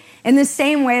in the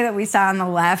same way that we saw on the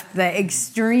left, the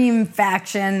extreme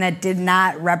faction that did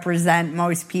not represent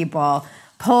most people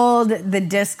pulled the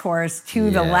discourse to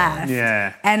the left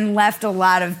and left a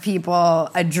lot of people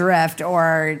adrift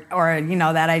or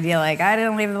that idea like, I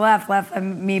didn't leave the left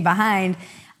me behind.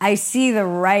 I see the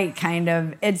right kind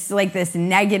of, it's like this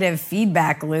negative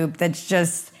feedback loop that's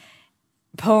just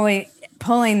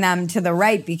pulling them to the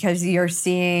right because you're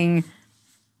seeing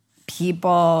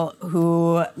people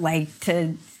who like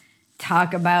to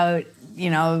talk about,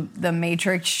 the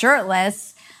Matrix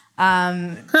shirtless,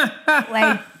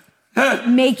 like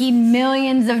making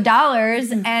millions of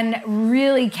dollars and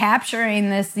really capturing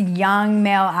this young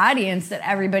male audience that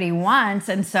everybody wants.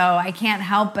 And so I can't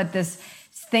help but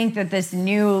think that this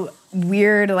new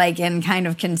weird, like in kind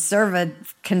of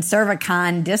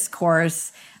conservacon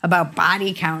discourse about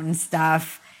body count and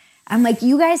stuff, I'm like,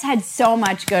 you guys had so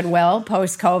much goodwill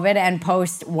post-COVID and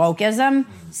post-wokeism,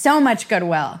 so much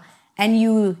goodwill, and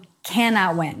you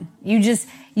cannot win.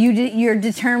 You're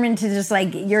determined to just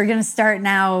like, you're going to start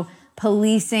now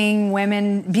policing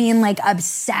women, being like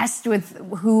obsessed with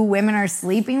who women are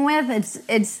sleeping with.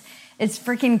 It's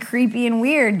freaking creepy and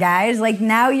weird, guys. Like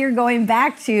now you're going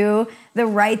back to the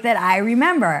right that I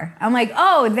remember. I'm like,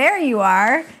 oh, there you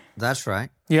are. That's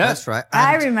right. Yeah, that's right.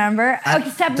 I remember.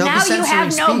 Except now you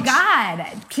have no God.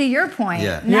 To your point,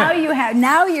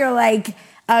 now you're like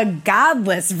a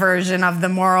godless version of the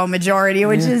moral majority,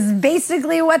 which is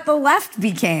basically what the left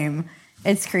became.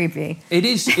 It's creepy. It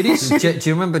is. Do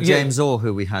you remember James Orr,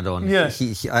 who we had on? Yeah.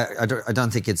 I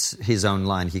don't think it's his own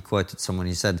line. He quoted someone.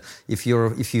 He said, "If you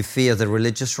fear the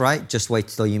religious right, just wait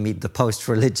till you meet the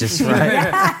post-religious right."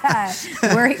 Yeah.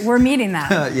 We're meeting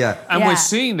them. And we're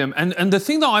seeing them. And the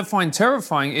thing that I find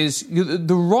terrifying is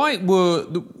the right were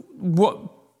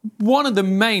one of the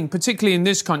main, particularly in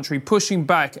this country, pushing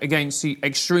back against the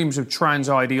extremes of trans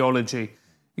ideology.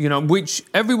 Which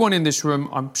everyone in this room,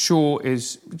 I'm sure,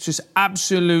 is just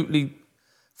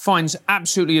finds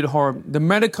absolutely abhorrent. The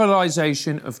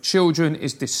medicalization of children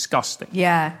is disgusting.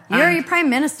 Yeah. Your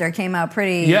prime minister came out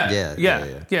pretty... Yeah.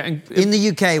 In the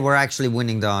UK, we're actually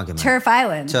winning the argument. Turf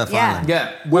Island. Island.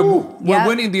 Yeah, we're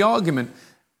winning the argument.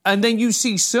 And then you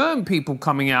see certain people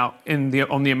coming out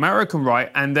on the American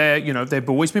right, and they've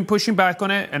always been pushing back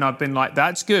on it, and I've been like,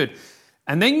 that's good.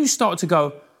 And then you start to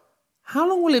go, how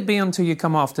long will it be until you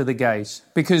come after the gays?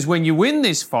 Because when you win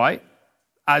this fight,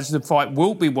 as the fight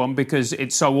will be won because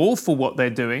it's so awful what they're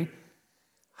doing,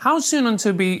 how soon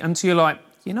until you're like,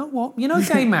 you know what? You know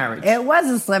gay marriage? It was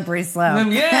a slippery slope.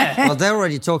 Yeah. Well, they're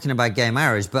already talking about gay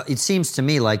marriage, but it seems to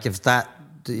me like if that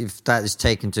is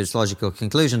taken to its logical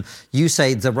conclusion, you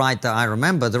say the right that I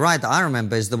remember. The right that I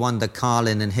remember is the one that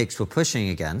Carlin and Hicks were pushing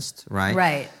against, right?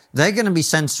 Right. They're going to be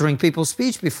censoring people's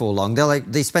speech before long.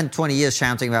 They spent 20 years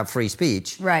shouting about free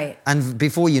speech. Right. And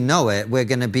before you know it, we're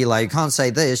going to be like, you can't say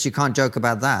this, you can't joke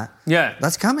about that. Yeah.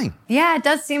 That's coming. Yeah, it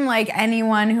does seem like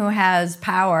anyone who has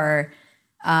power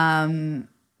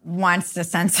wants to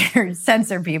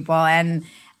censor people, and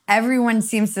everyone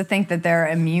seems to think that they're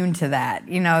immune to that.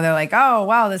 You know, they're like, oh,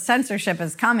 wow, the censorship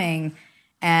is coming,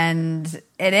 and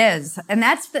it is. And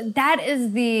that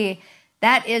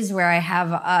is where I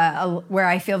have where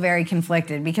I feel very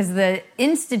conflicted, because the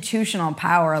institutional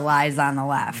power lies on the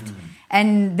left.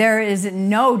 And there is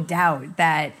no doubt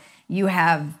that you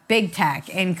have big tech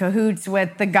in cahoots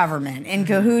with the government, in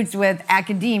cahoots with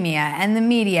academia and the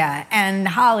media and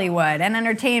Hollywood and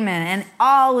entertainment and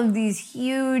all of these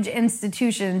huge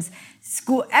institutions,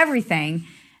 school, everything,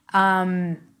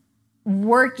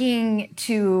 working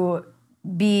to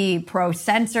be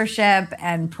pro-censorship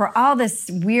and all this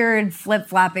weird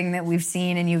flip-flopping that we've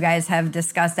seen and you guys have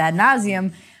discussed ad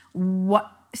nauseum.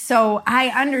 So I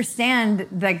understand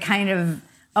the kind of,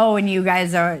 oh, and you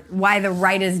guys are, why the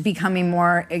right is becoming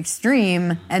more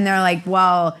extreme. And they're like,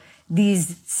 well,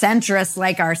 these centrists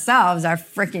like ourselves are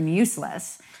freaking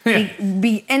useless.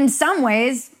 In some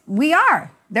ways, we are.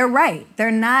 They're right.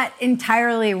 They're not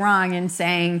entirely wrong in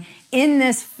saying, in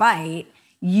this fight,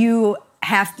 you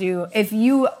have to,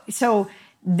 so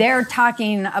they're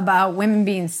talking about women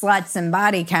being sluts and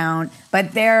body count,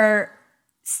 but they're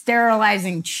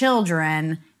sterilizing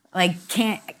children. Like,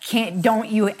 don't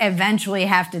you eventually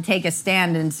have to take a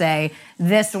stand and say,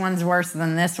 this one's worse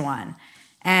than this one?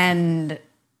 And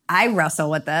I wrestle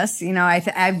with this. You know,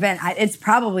 it's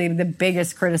probably the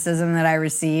biggest criticism that I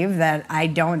receive that I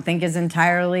don't think is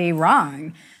entirely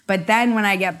wrong. But then when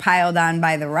I get piled on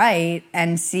by the right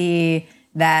and see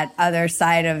that other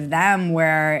side of them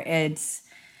where it's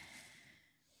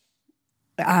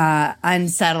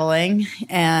unsettling,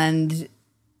 and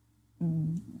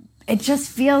it just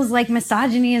feels like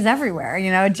misogyny is everywhere.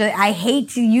 You know, I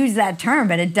hate to use that term,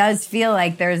 but it does feel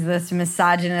like there's this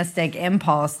misogynistic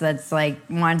impulse that's like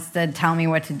wants to tell me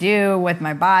what to do with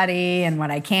my body and what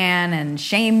I can, and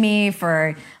shame me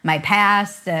for my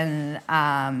past. And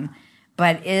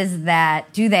but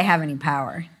do they have any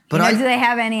power? Do they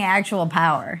have any actual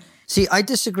power? See, I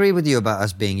disagree with you about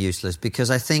us being useless, because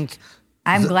I think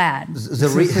I'm glad.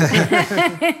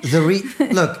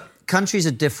 Look, countries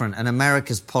are different, and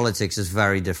America's politics is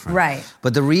very different. Right.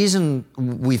 But the reason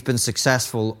we've been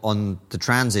successful on the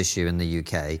trans issue in the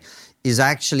UK is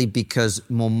actually because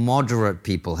more moderate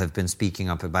people have been speaking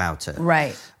up about it.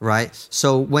 Right. Right?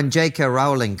 So when J.K.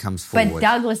 Rowling comes forward... But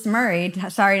Douglas Murray,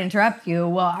 sorry to interrupt you,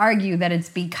 will argue that it's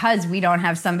because we don't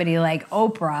have somebody like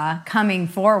Oprah coming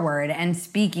forward and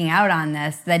speaking out on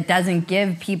this that doesn't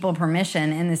give people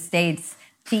permission in the States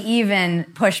to even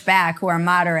push back who are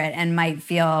moderate and might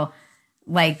feel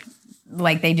like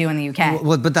they do in the UK.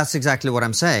 Well, but that's exactly what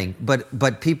I'm saying.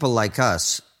 But people like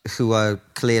us, who are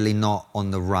clearly not on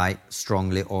the right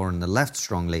strongly or on the left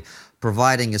strongly,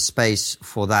 providing a space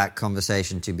for that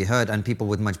conversation to be heard, and people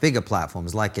with much bigger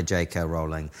platforms like a J.K.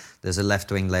 Rowling. There's a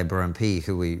left-wing Labour MP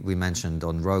who we mentioned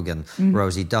on Rogan,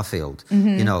 Rosie Duffield.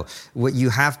 You know, you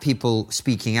have people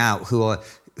speaking out who are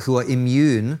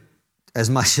immune as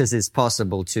much as is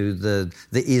possible to the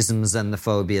isms and the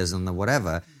phobias and the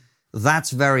whatever.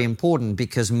 That's very important,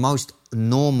 because most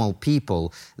normal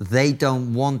people, they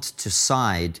don't want to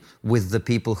side with the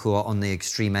people who are on the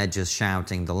extreme edges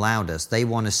shouting the loudest. They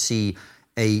want to see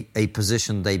a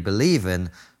position they believe in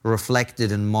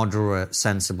reflected in moderate,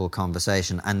 sensible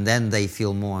conversation. And then they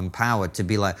feel more empowered to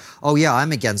be like, oh yeah,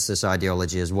 I'm against this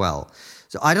ideology as well.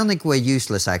 So I don't think we're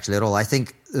useless actually at all. I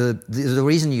think the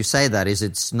reason you say that is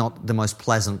it's not the most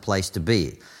pleasant place to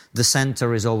be. The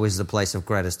center is always the place of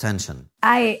greatest tension.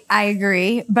 I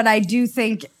agree, but I do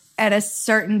think at a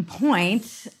certain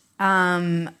point,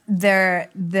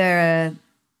 there's.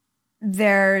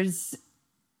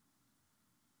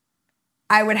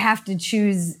 I would have to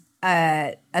choose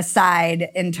a side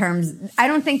in terms. I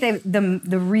don't think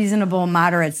the reasonable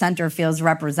moderate center feels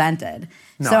represented.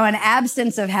 No. So, in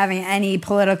absence of having any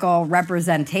political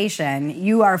representation,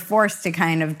 you are forced to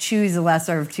kind of choose the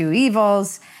lesser of two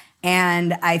evils.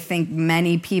 And I think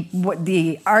many people,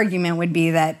 the argument would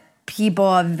be that people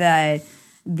of the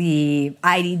the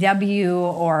IDW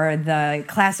or the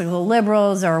classical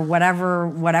liberals or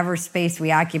whatever space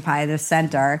we occupy, the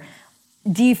center,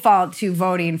 default to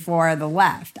voting for the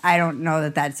left. I don't know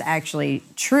that that's actually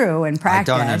true in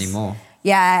practice. I don't anymore.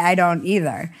 Yeah, I don't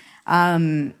either.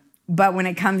 But when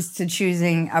it comes to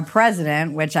choosing a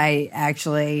president, which I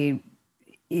actually,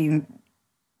 there's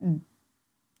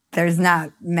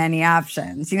not many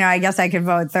options. I guess I could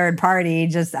vote third party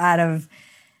just out of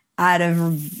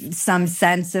some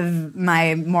sense of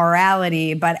my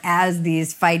morality. But as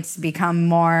these fights become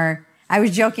more, I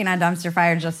was joking on Dumpster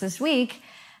Fire just this week.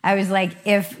 I was like,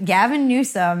 if Gavin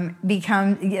Newsom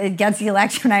gets the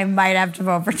election, I might have to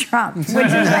vote for Trump, which is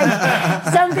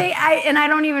like something I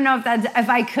don't even know if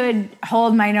I could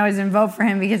hold my nose and vote for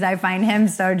him, because I find him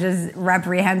so just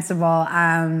reprehensible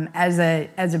as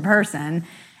a person.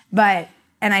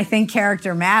 And I think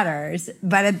character matters.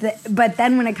 But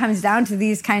then when it comes down to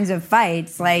these kinds of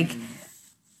fights, like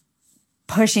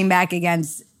pushing back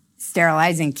against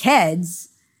sterilizing kids,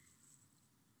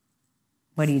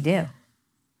 what do you do?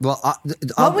 Well,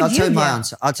 I'll tell you my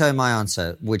answer. I'll tell you my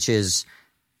answer, which is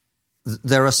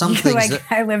there are some things that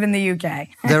I live in the UK.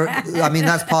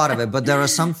 That's part of it, but there are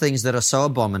some things that are so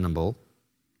abominable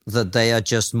that they are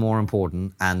just more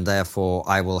important, and therefore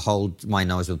I will hold my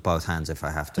nose with both hands if I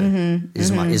have to.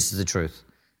 Is the truth,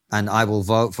 and I will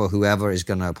vote for whoever is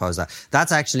going to oppose that.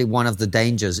 That's actually one of the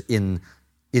dangers in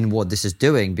what this is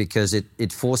doing, because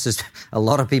it forces a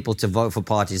lot of people to vote for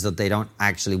parties that they don't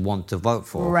actually want to vote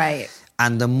for. Right.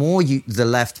 And the more the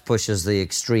left pushes the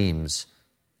extremes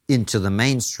into the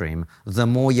mainstream, the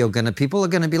more people are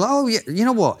going to be like, oh, yeah, you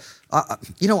know what? I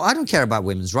don't care about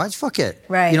women's rights. Fuck it.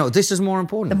 Right. This is more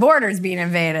important. The border's being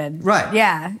invaded. Right.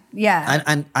 Yeah. Yeah.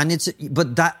 And it's,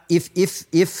 but that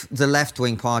if the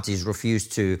left-wing parties refuse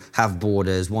to have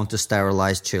borders, want to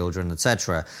sterilize children,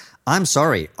 etc., I'm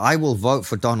sorry, I will vote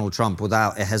for Donald Trump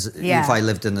without if I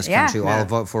lived in this country, I'll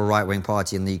vote for a right-wing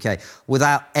party in the UK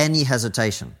without any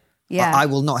hesitation. Yeah. I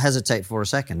will not hesitate for a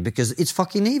second, because it's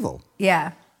fucking evil.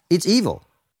 Yeah. It's evil.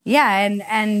 Yeah,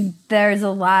 and there's a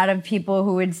lot of people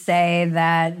who would say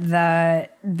that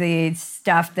the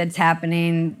stuff that's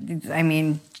happening,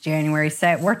 January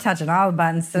 6th, we're touching all the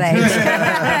buttons today.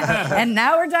 And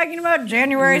now we're talking about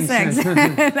January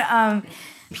 6th.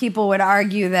 People would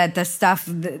argue that the stuff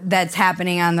that's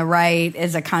happening on the right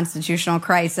is a constitutional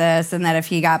crisis, and that if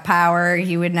he got power,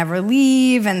 he would never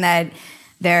leave, and that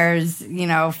there's,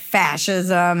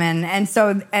 fascism,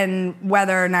 and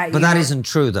whether or not. But that isn't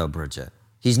true, though, Bridget.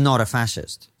 He's not a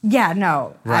fascist. Yeah,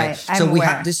 no. Right.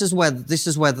 This is where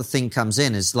the thing comes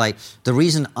in. Is like the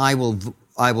reason I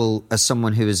will, as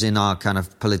someone who is in our kind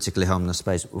of politically homeless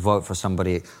space, vote for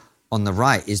somebody on the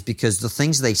right, is because the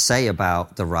things they say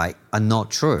about the right are not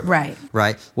true. Right.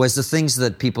 Right. Whereas the things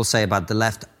that people say about the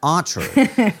left are true.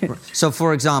 So,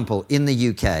 for example, in the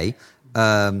UK,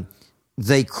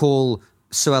 they call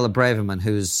Suella Braverman,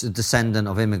 who's a descendant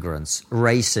of immigrants,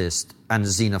 racist and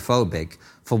xenophobic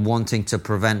for wanting to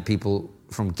prevent people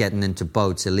from getting into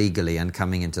boats illegally and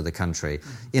coming into the country,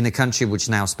 in a country which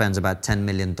now spends about $10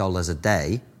 million a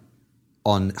day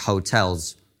on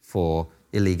hotels for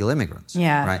illegal immigrants.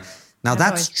 Yeah. Right? Now,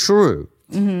 that's true.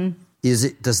 Mm-hmm.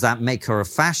 Does that make her a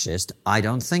fascist? I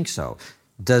don't think so.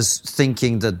 Does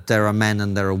thinking that there are men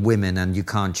and there are women and you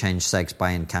can't change sex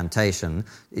by incantation,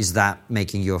 is that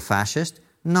making you a fascist?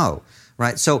 No,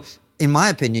 right? So, in my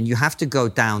opinion, you have to go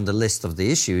down the list of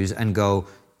the issues and go,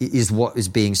 is what is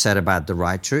being said about the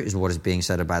right true? Is what is being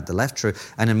said about the left true?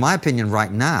 And in my opinion,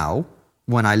 right now,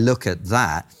 when I look at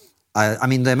that,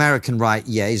 the American right,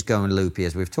 is going loopy,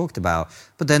 as we've talked about,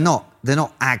 but they're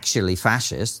not actually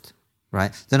fascist.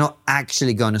 Right? They're not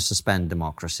actually going to suspend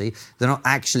democracy. They're not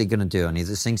actually going to do any of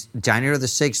these things. January the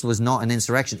 6th was not an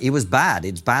insurrection. It was bad.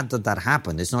 It's bad that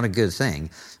happened. It's not a good thing.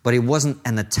 But it wasn't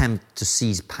an attempt to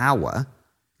seize power,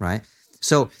 right?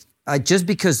 So just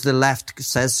because the left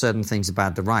says certain things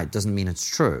about the right doesn't mean it's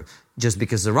true. Just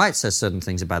because the right says certain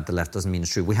things about the left doesn't mean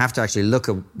it's true. We have to actually look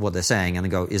at what they're saying and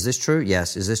go, is this true?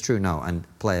 Yes. Is this true? No. And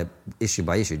play it issue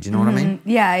by issue. Do you know what I mean?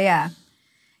 Yeah.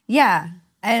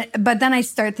 But then I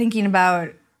start thinking about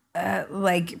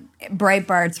like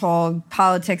Breitbart's whole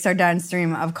politics are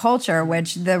downstream of culture,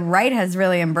 which the right has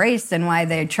really embraced, and why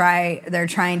they're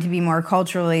trying to be more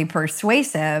culturally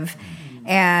persuasive.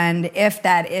 And if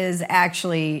that is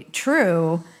actually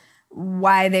true,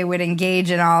 why they would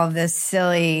engage in all of this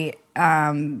silly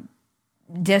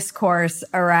discourse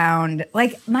around,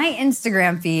 like, my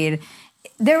Instagram feed.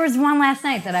 There was one last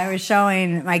night that I was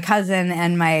showing my cousin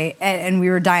and we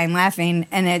were dying laughing,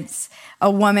 and it's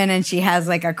a woman and she has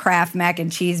like a Kraft mac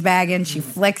and cheese bag and she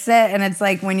flicks it, and it's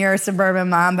like when you're a suburban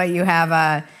mom but you have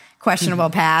a questionable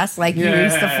past, like you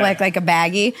used to flick like a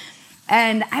baggie.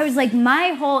 And I was like, my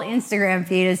whole Instagram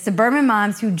feed is suburban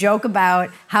moms who joke about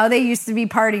how they used to be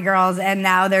party girls and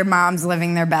now their mom's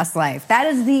living their best life. That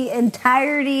is the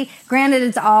entirety. Granted,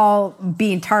 it's all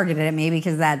being targeted at me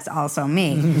because that's also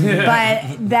me.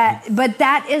 But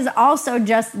that is also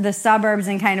just the suburbs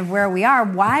and kind of where we are.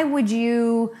 Why would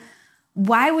you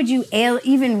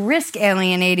even risk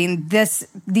alienating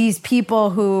these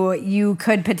people who you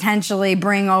could potentially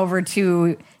bring over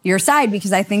to your side?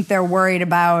 Because I think they're worried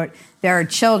about their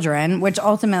children, which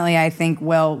ultimately I think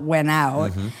will win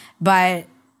out. But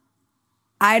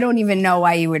I don't even know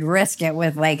why you would risk it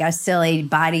with like a silly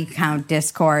body count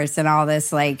discourse and all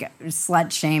this like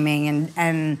slut shaming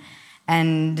and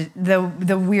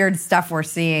the weird stuff we're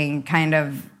seeing kind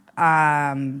of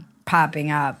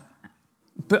popping up.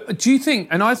 But do you think,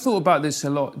 and I thought about this a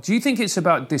lot, do you think it's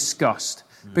about disgust?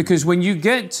 Because when you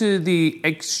get to the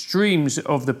extremes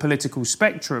of the political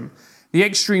spectrum, the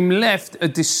extreme left are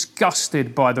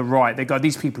disgusted by the right. They go,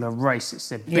 these people are racist,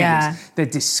 they're bigots, they're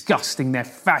disgusting, they're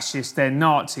fascists, they're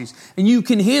Nazis. And you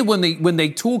can hear when they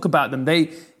talk about them,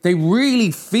 they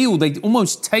really feel, they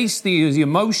almost taste the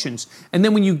emotions. And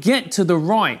then when you get to the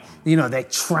right, you know, they're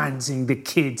transing the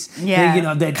kids.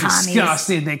 Yeah. They're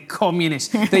disgusted, they're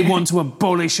communists, they want to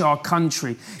abolish our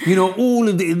country. You know, all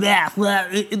of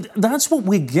that's what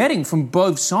we're getting from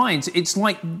both sides. It's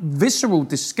like visceral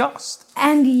disgust.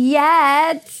 And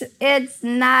yet, it's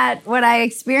not what I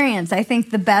experienced. I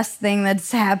think the best thing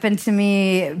that's happened to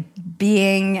me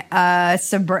being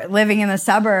living in the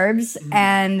suburbs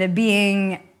and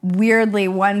being weirdly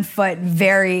 1 foot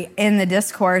very in the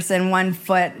discourse and 1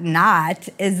 foot not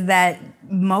is that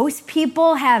most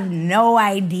people have no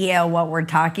idea what we're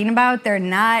talking about.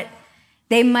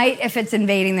 They might, if it's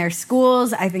invading their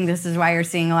schools. I think this is why you're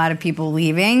seeing a lot of people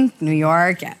leaving New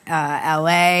York,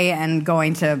 LA, and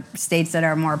going to states that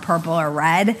are more purple or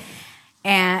red.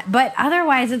 But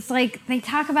otherwise, it's like they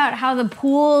talk about how the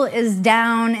pool is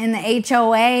down in the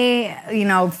HOA,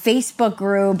 Facebook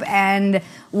group, and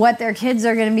what their kids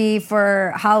are going to be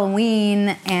for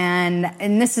Halloween. And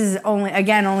this is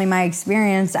only my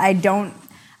experience. I don't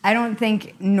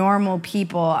think normal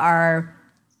people are.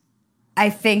 I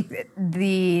think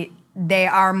they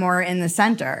are more in the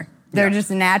center. They're just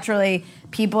naturally,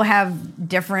 people have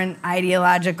different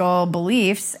ideological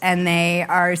beliefs and they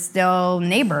are still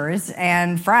neighbors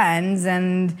and friends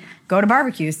and go to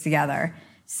barbecues together.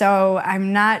 So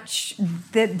I'm not,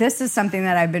 this is something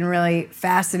that I've been really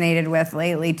fascinated with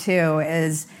lately too,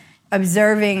 is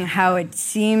observing how it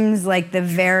seems like the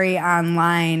very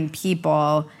online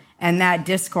people and that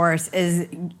discourse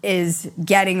is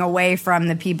getting away from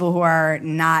the people who are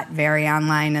not very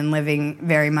online and living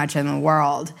very much in the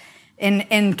world.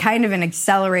 In kind of an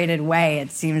accelerated way, it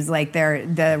seems like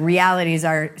the realities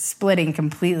are splitting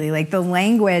completely. Like the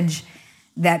language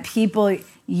that people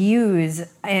use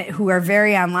who are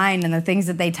very online and the things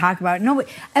that they talk about. No,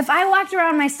 if I walked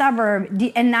around my suburb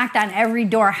and knocked on every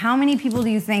door, how many people do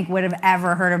you think would have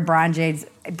ever heard of Bronze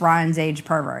Age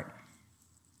pervert?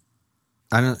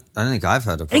 I don't think I've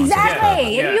heard of it.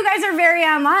 Exactly. Yeah. You guys are very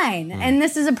online. And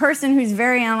this is a person who's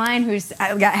very online, who's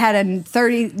had a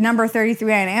number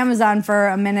 33 on Amazon for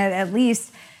a minute at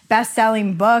least,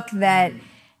 best-selling book that,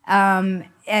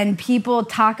 and people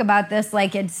talk about this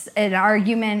like it's an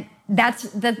argument.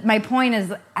 My point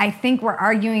is, I think we're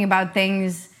arguing about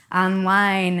things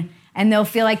online and they'll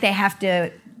feel like they have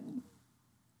to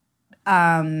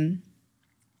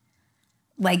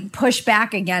like push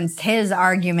back against his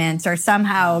arguments or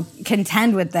somehow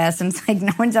contend with this. And it's like,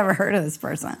 no one's ever heard of this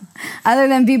person other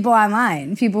than people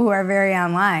online, people who are very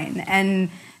online.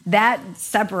 And that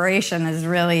separation is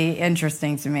really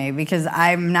interesting to me because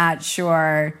I'm not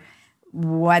sure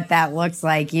what that looks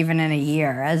like even in a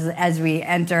year as we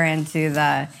enter into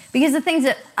because the things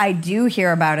that I do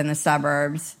hear about in the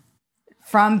suburbs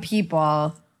from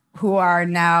people who are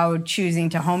now choosing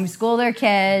to homeschool their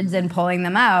kids and pulling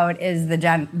them out is the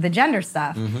gender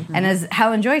stuff. Mm-hmm. And as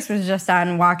Helen Joyce was just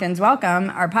on Walk-Ins Welcome,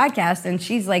 our podcast, and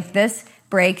she's like, this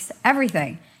breaks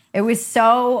everything. It was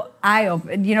so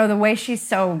eye-opening, the way she's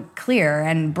so clear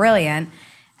and brilliant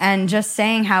and just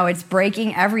saying how it's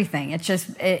breaking everything. It's just,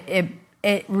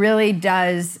 it really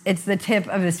does, it's the tip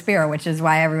of the spear, which is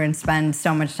why everyone spends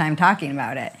so much time talking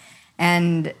about it.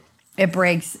 And it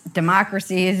breaks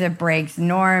democracies, it breaks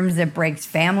norms, it breaks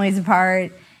families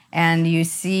apart, and you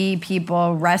see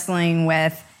people wrestling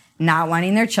with not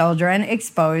wanting their children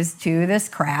exposed to this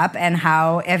crap and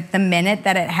how if the minute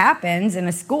that it happens in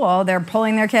a school, they're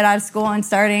pulling their kid out of school and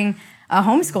starting a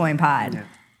homeschooling pod. Yeah.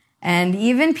 And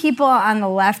even people on the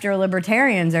left or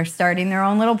libertarians are starting their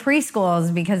own little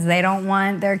preschools because they don't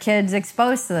want their kids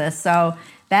exposed to this. So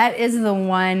that is the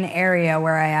one area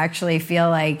where I actually feel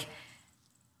like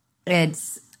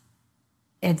it's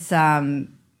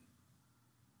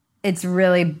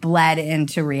really bled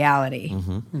into reality.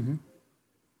 Mm-hmm. Mm-hmm.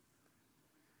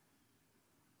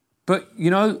 But you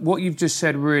know, what you've just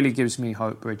said really gives me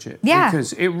hope, Bridget. Yeah.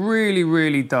 Because it really,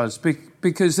 really does.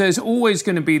 Because there's always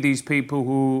going to be these people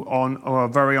who are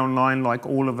very online, like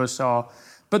all of us are.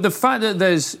 But the fact that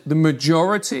there's the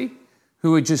majority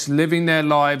who are just living their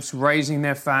lives, raising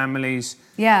their families,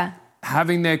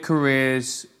 having their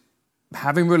careers,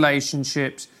 having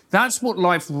relationships, that's what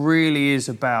life really is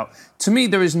about. To me,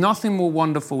 there is nothing more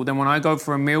wonderful than when I go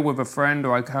for a meal with a friend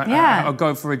or I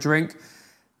go for a drink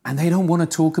and they don't want to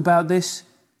talk about this.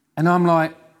 And I'm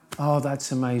like, oh,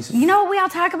 that's amazing. You know what we all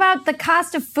talk about? The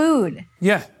cost of food.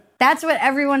 Yeah. That's what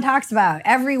everyone talks about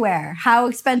everywhere, how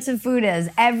expensive food is.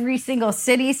 Every single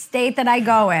city, state that I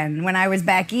go in. When I was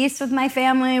back east with my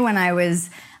family, when I was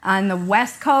on the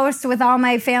West Coast with all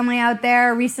my family out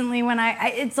there recently, when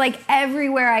it's like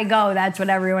everywhere I go, that's what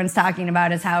everyone's talking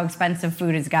about is how expensive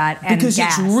food has got and because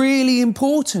gas. It's really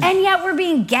important. And yet we're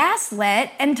being gaslit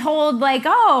and told like,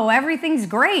 oh, everything's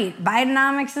great.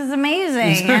 Bidenomics is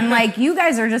amazing. And like, you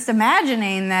guys are just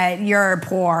imagining that you're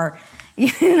poor.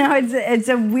 You know, it's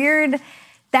a weird...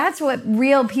 That's what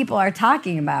real people are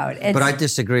talking about. But I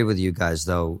disagree with you guys,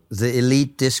 though. The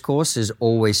elite discourse is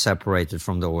always separated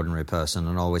from the ordinary person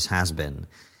and always has been.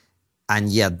 And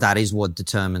yet that is what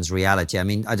determines reality. I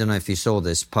mean, I don't know if you saw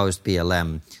this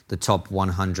post-BLM, the top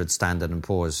 100 Standard &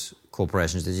 Poor's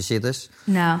corporations. Did you see this?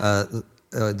 No.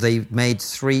 They made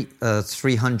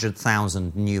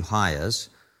 300,000 new hires.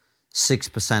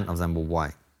 6% of them were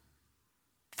white.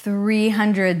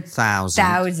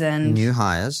 300,000 new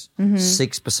hires,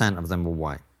 6% of them were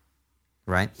white,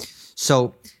 right?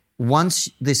 So once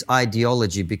this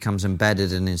ideology becomes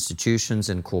embedded in institutions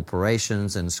and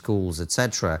corporations and schools,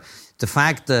 etc., the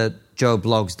fact that Joe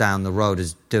Bloggs down the road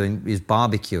is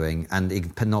barbecuing and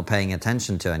not paying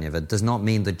attention to any of it does not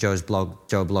mean that Joe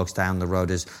Bloggs down the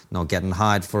road is not getting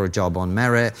hired for a job on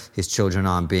merit, his children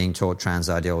aren't being taught trans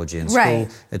ideology in school,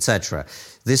 etc.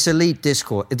 This elite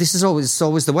discourse, it's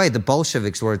always the way. The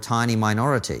Bolsheviks were a tiny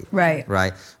minority.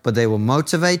 Right. But they were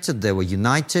motivated, they were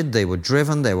united, they were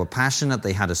driven, they were passionate,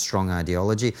 they had a strong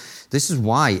ideology. This is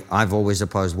why I've always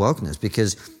opposed wokeness,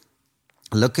 because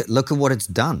look at what it's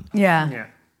done. Yeah.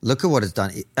 Look at what it's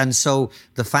done. And so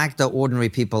the fact that ordinary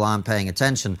people aren't paying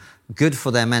attention, good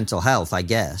for their mental health, I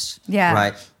guess. Yeah.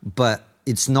 Right? But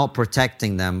it's not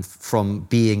protecting them from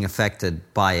being affected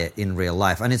by it in real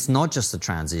life. And it's not just the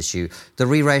trans issue. The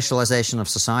re-racialization of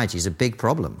society is a big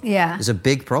problem. Yeah. It's a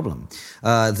big problem.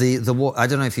 I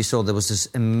don't know if you saw, there was this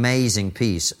amazing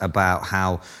piece about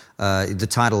how the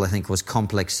title, I think, was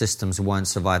Complex Systems Won't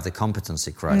Survive the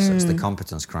Competency Crisis, the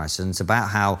competence crisis. And it's about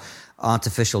how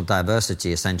artificial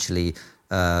diversity essentially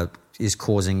is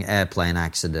causing airplane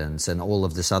accidents and all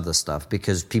of this other stuff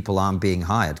because people aren't being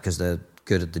hired because they're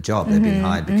good at the job. They're being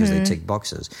hired because they tick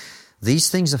boxes.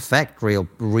 These things affect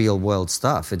real world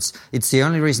stuff. It's the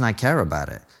only reason I care about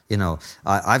it. You know,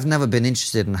 I've never been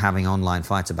interested in having online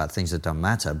fights about things that don't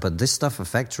matter, but this stuff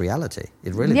affects reality.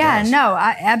 It really does. Yeah, no,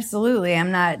 absolutely.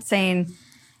 I'm not saying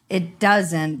it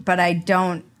doesn't, but I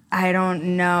don't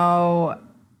know.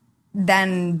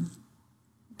 Then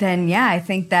yeah, I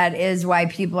think that is why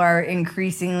people are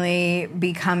increasingly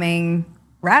becoming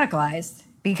radicalized,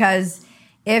 because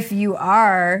if you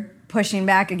are pushing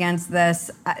back against this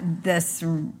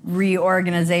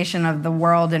reorganization of the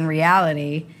world and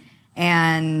reality,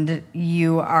 and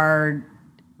you are,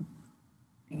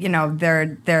 you know,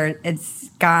 it's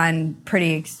gone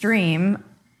pretty extreme,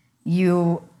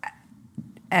 and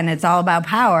it's all about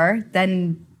power,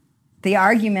 then the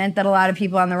argument that a lot of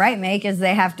people on the right make is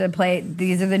they have to play,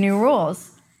 these are the new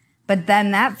rules. But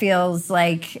then that feels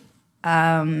like...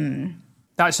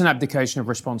 that's an abdication of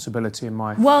responsibility in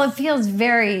my... Well, it feels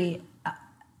very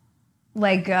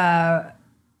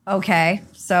okay,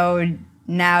 so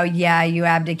now, you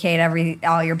abdicate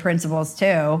all your principles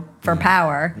too for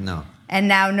power. No. And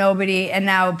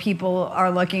now people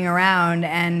are looking around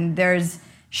and there's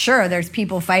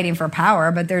people fighting for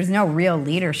power, but there's no real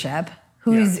leadership.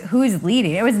 Who's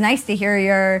leading? It was nice to hear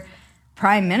your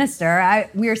prime minister.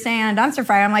 We were saying on Dumpster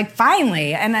Fire, I'm like,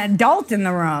 finally, an adult in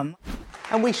the room.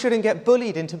 And we shouldn't get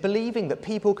bullied into believing that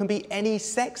people can be any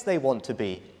sex they want to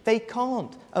be. They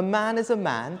can't. A man is a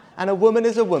man and a woman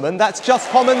is a woman. That's just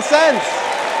common sense.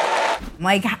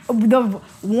 Like the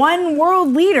one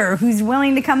world leader who's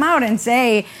willing to come out and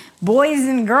say boys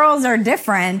and girls are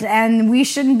different and we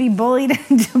shouldn't be bullied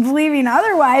into believing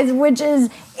otherwise, which is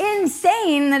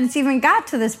insane that it's even got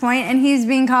to this point. And he's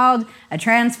being called a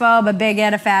transphobe, a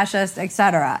bigot, a fascist,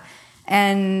 etc.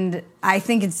 And I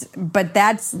think but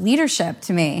that's leadership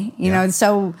to me, you know,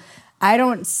 so I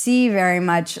don't see very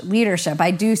much leadership.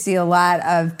 I do see a lot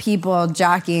of people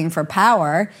jockeying for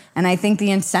power, and I think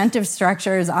the incentive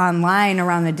structures online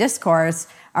around the discourse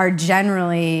are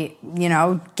generally, you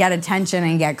know, get attention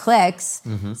and get clicks.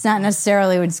 Mm-hmm. It's not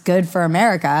necessarily what's good for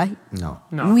America. No.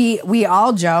 We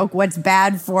all joke what's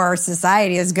bad for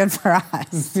society is good for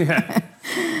us. Yeah.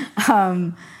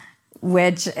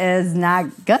 Which is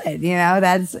not good. You know,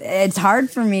 it's hard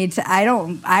for me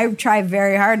I try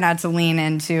very hard not to lean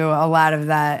into a lot of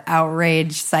that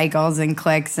outrage cycles and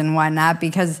clicks and whatnot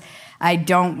because I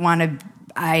don't want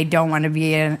to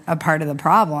be a part of the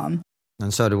problem.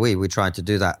 And so do we. We try to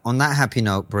do that. On that happy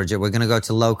note, Bridget, we're going to go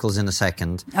to locals in a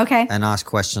second. Okay. And ask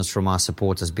questions from our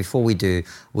supporters. Before we do,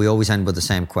 we always end with the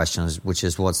same questions, which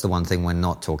is what's the one thing we're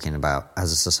not talking about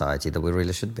as a society that we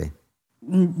really should be?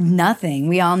 Nothing.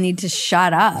 We all need to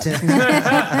shut up.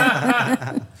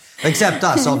 Except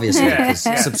us, obviously.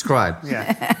 Subscribe.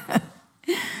 Yeah.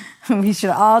 We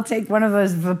should all take one of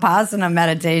those Vipassana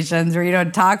meditations where you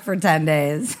don't talk for 10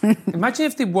 days. Imagine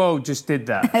if the world just did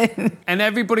that and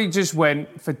everybody just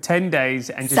went for 10 days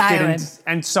and just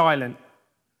didn't silent.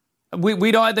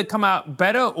 We'd either come out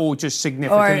better or just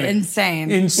significantly... Or insane.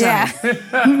 Insane.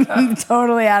 Yeah.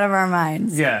 Totally out of our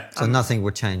minds. Yeah. So nothing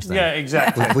would change then. Yeah,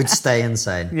 exactly. We'd stay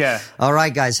insane. Yeah. All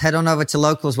right, guys, head on over to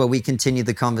Locals where we continue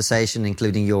the conversation,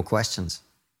 including your questions.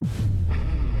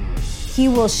 He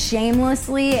will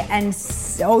shamelessly and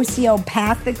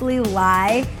sociopathically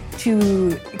lie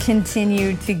to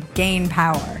continue to gain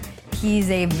power. He's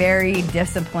a very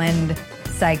disciplined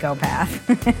psychopath.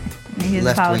 He's a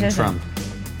Left-wing politician. Trump.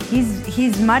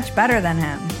 He's much better than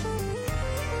him.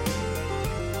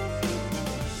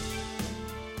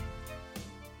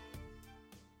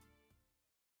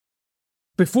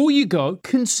 Before you go,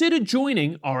 consider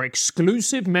joining our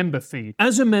exclusive member feed.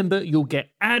 As a member, you'll get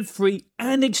ad-free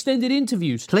and extended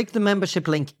interviews. Click the membership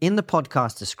link in the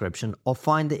podcast description or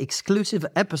find the exclusive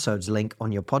episodes link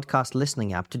on your podcast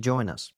listening app to join us.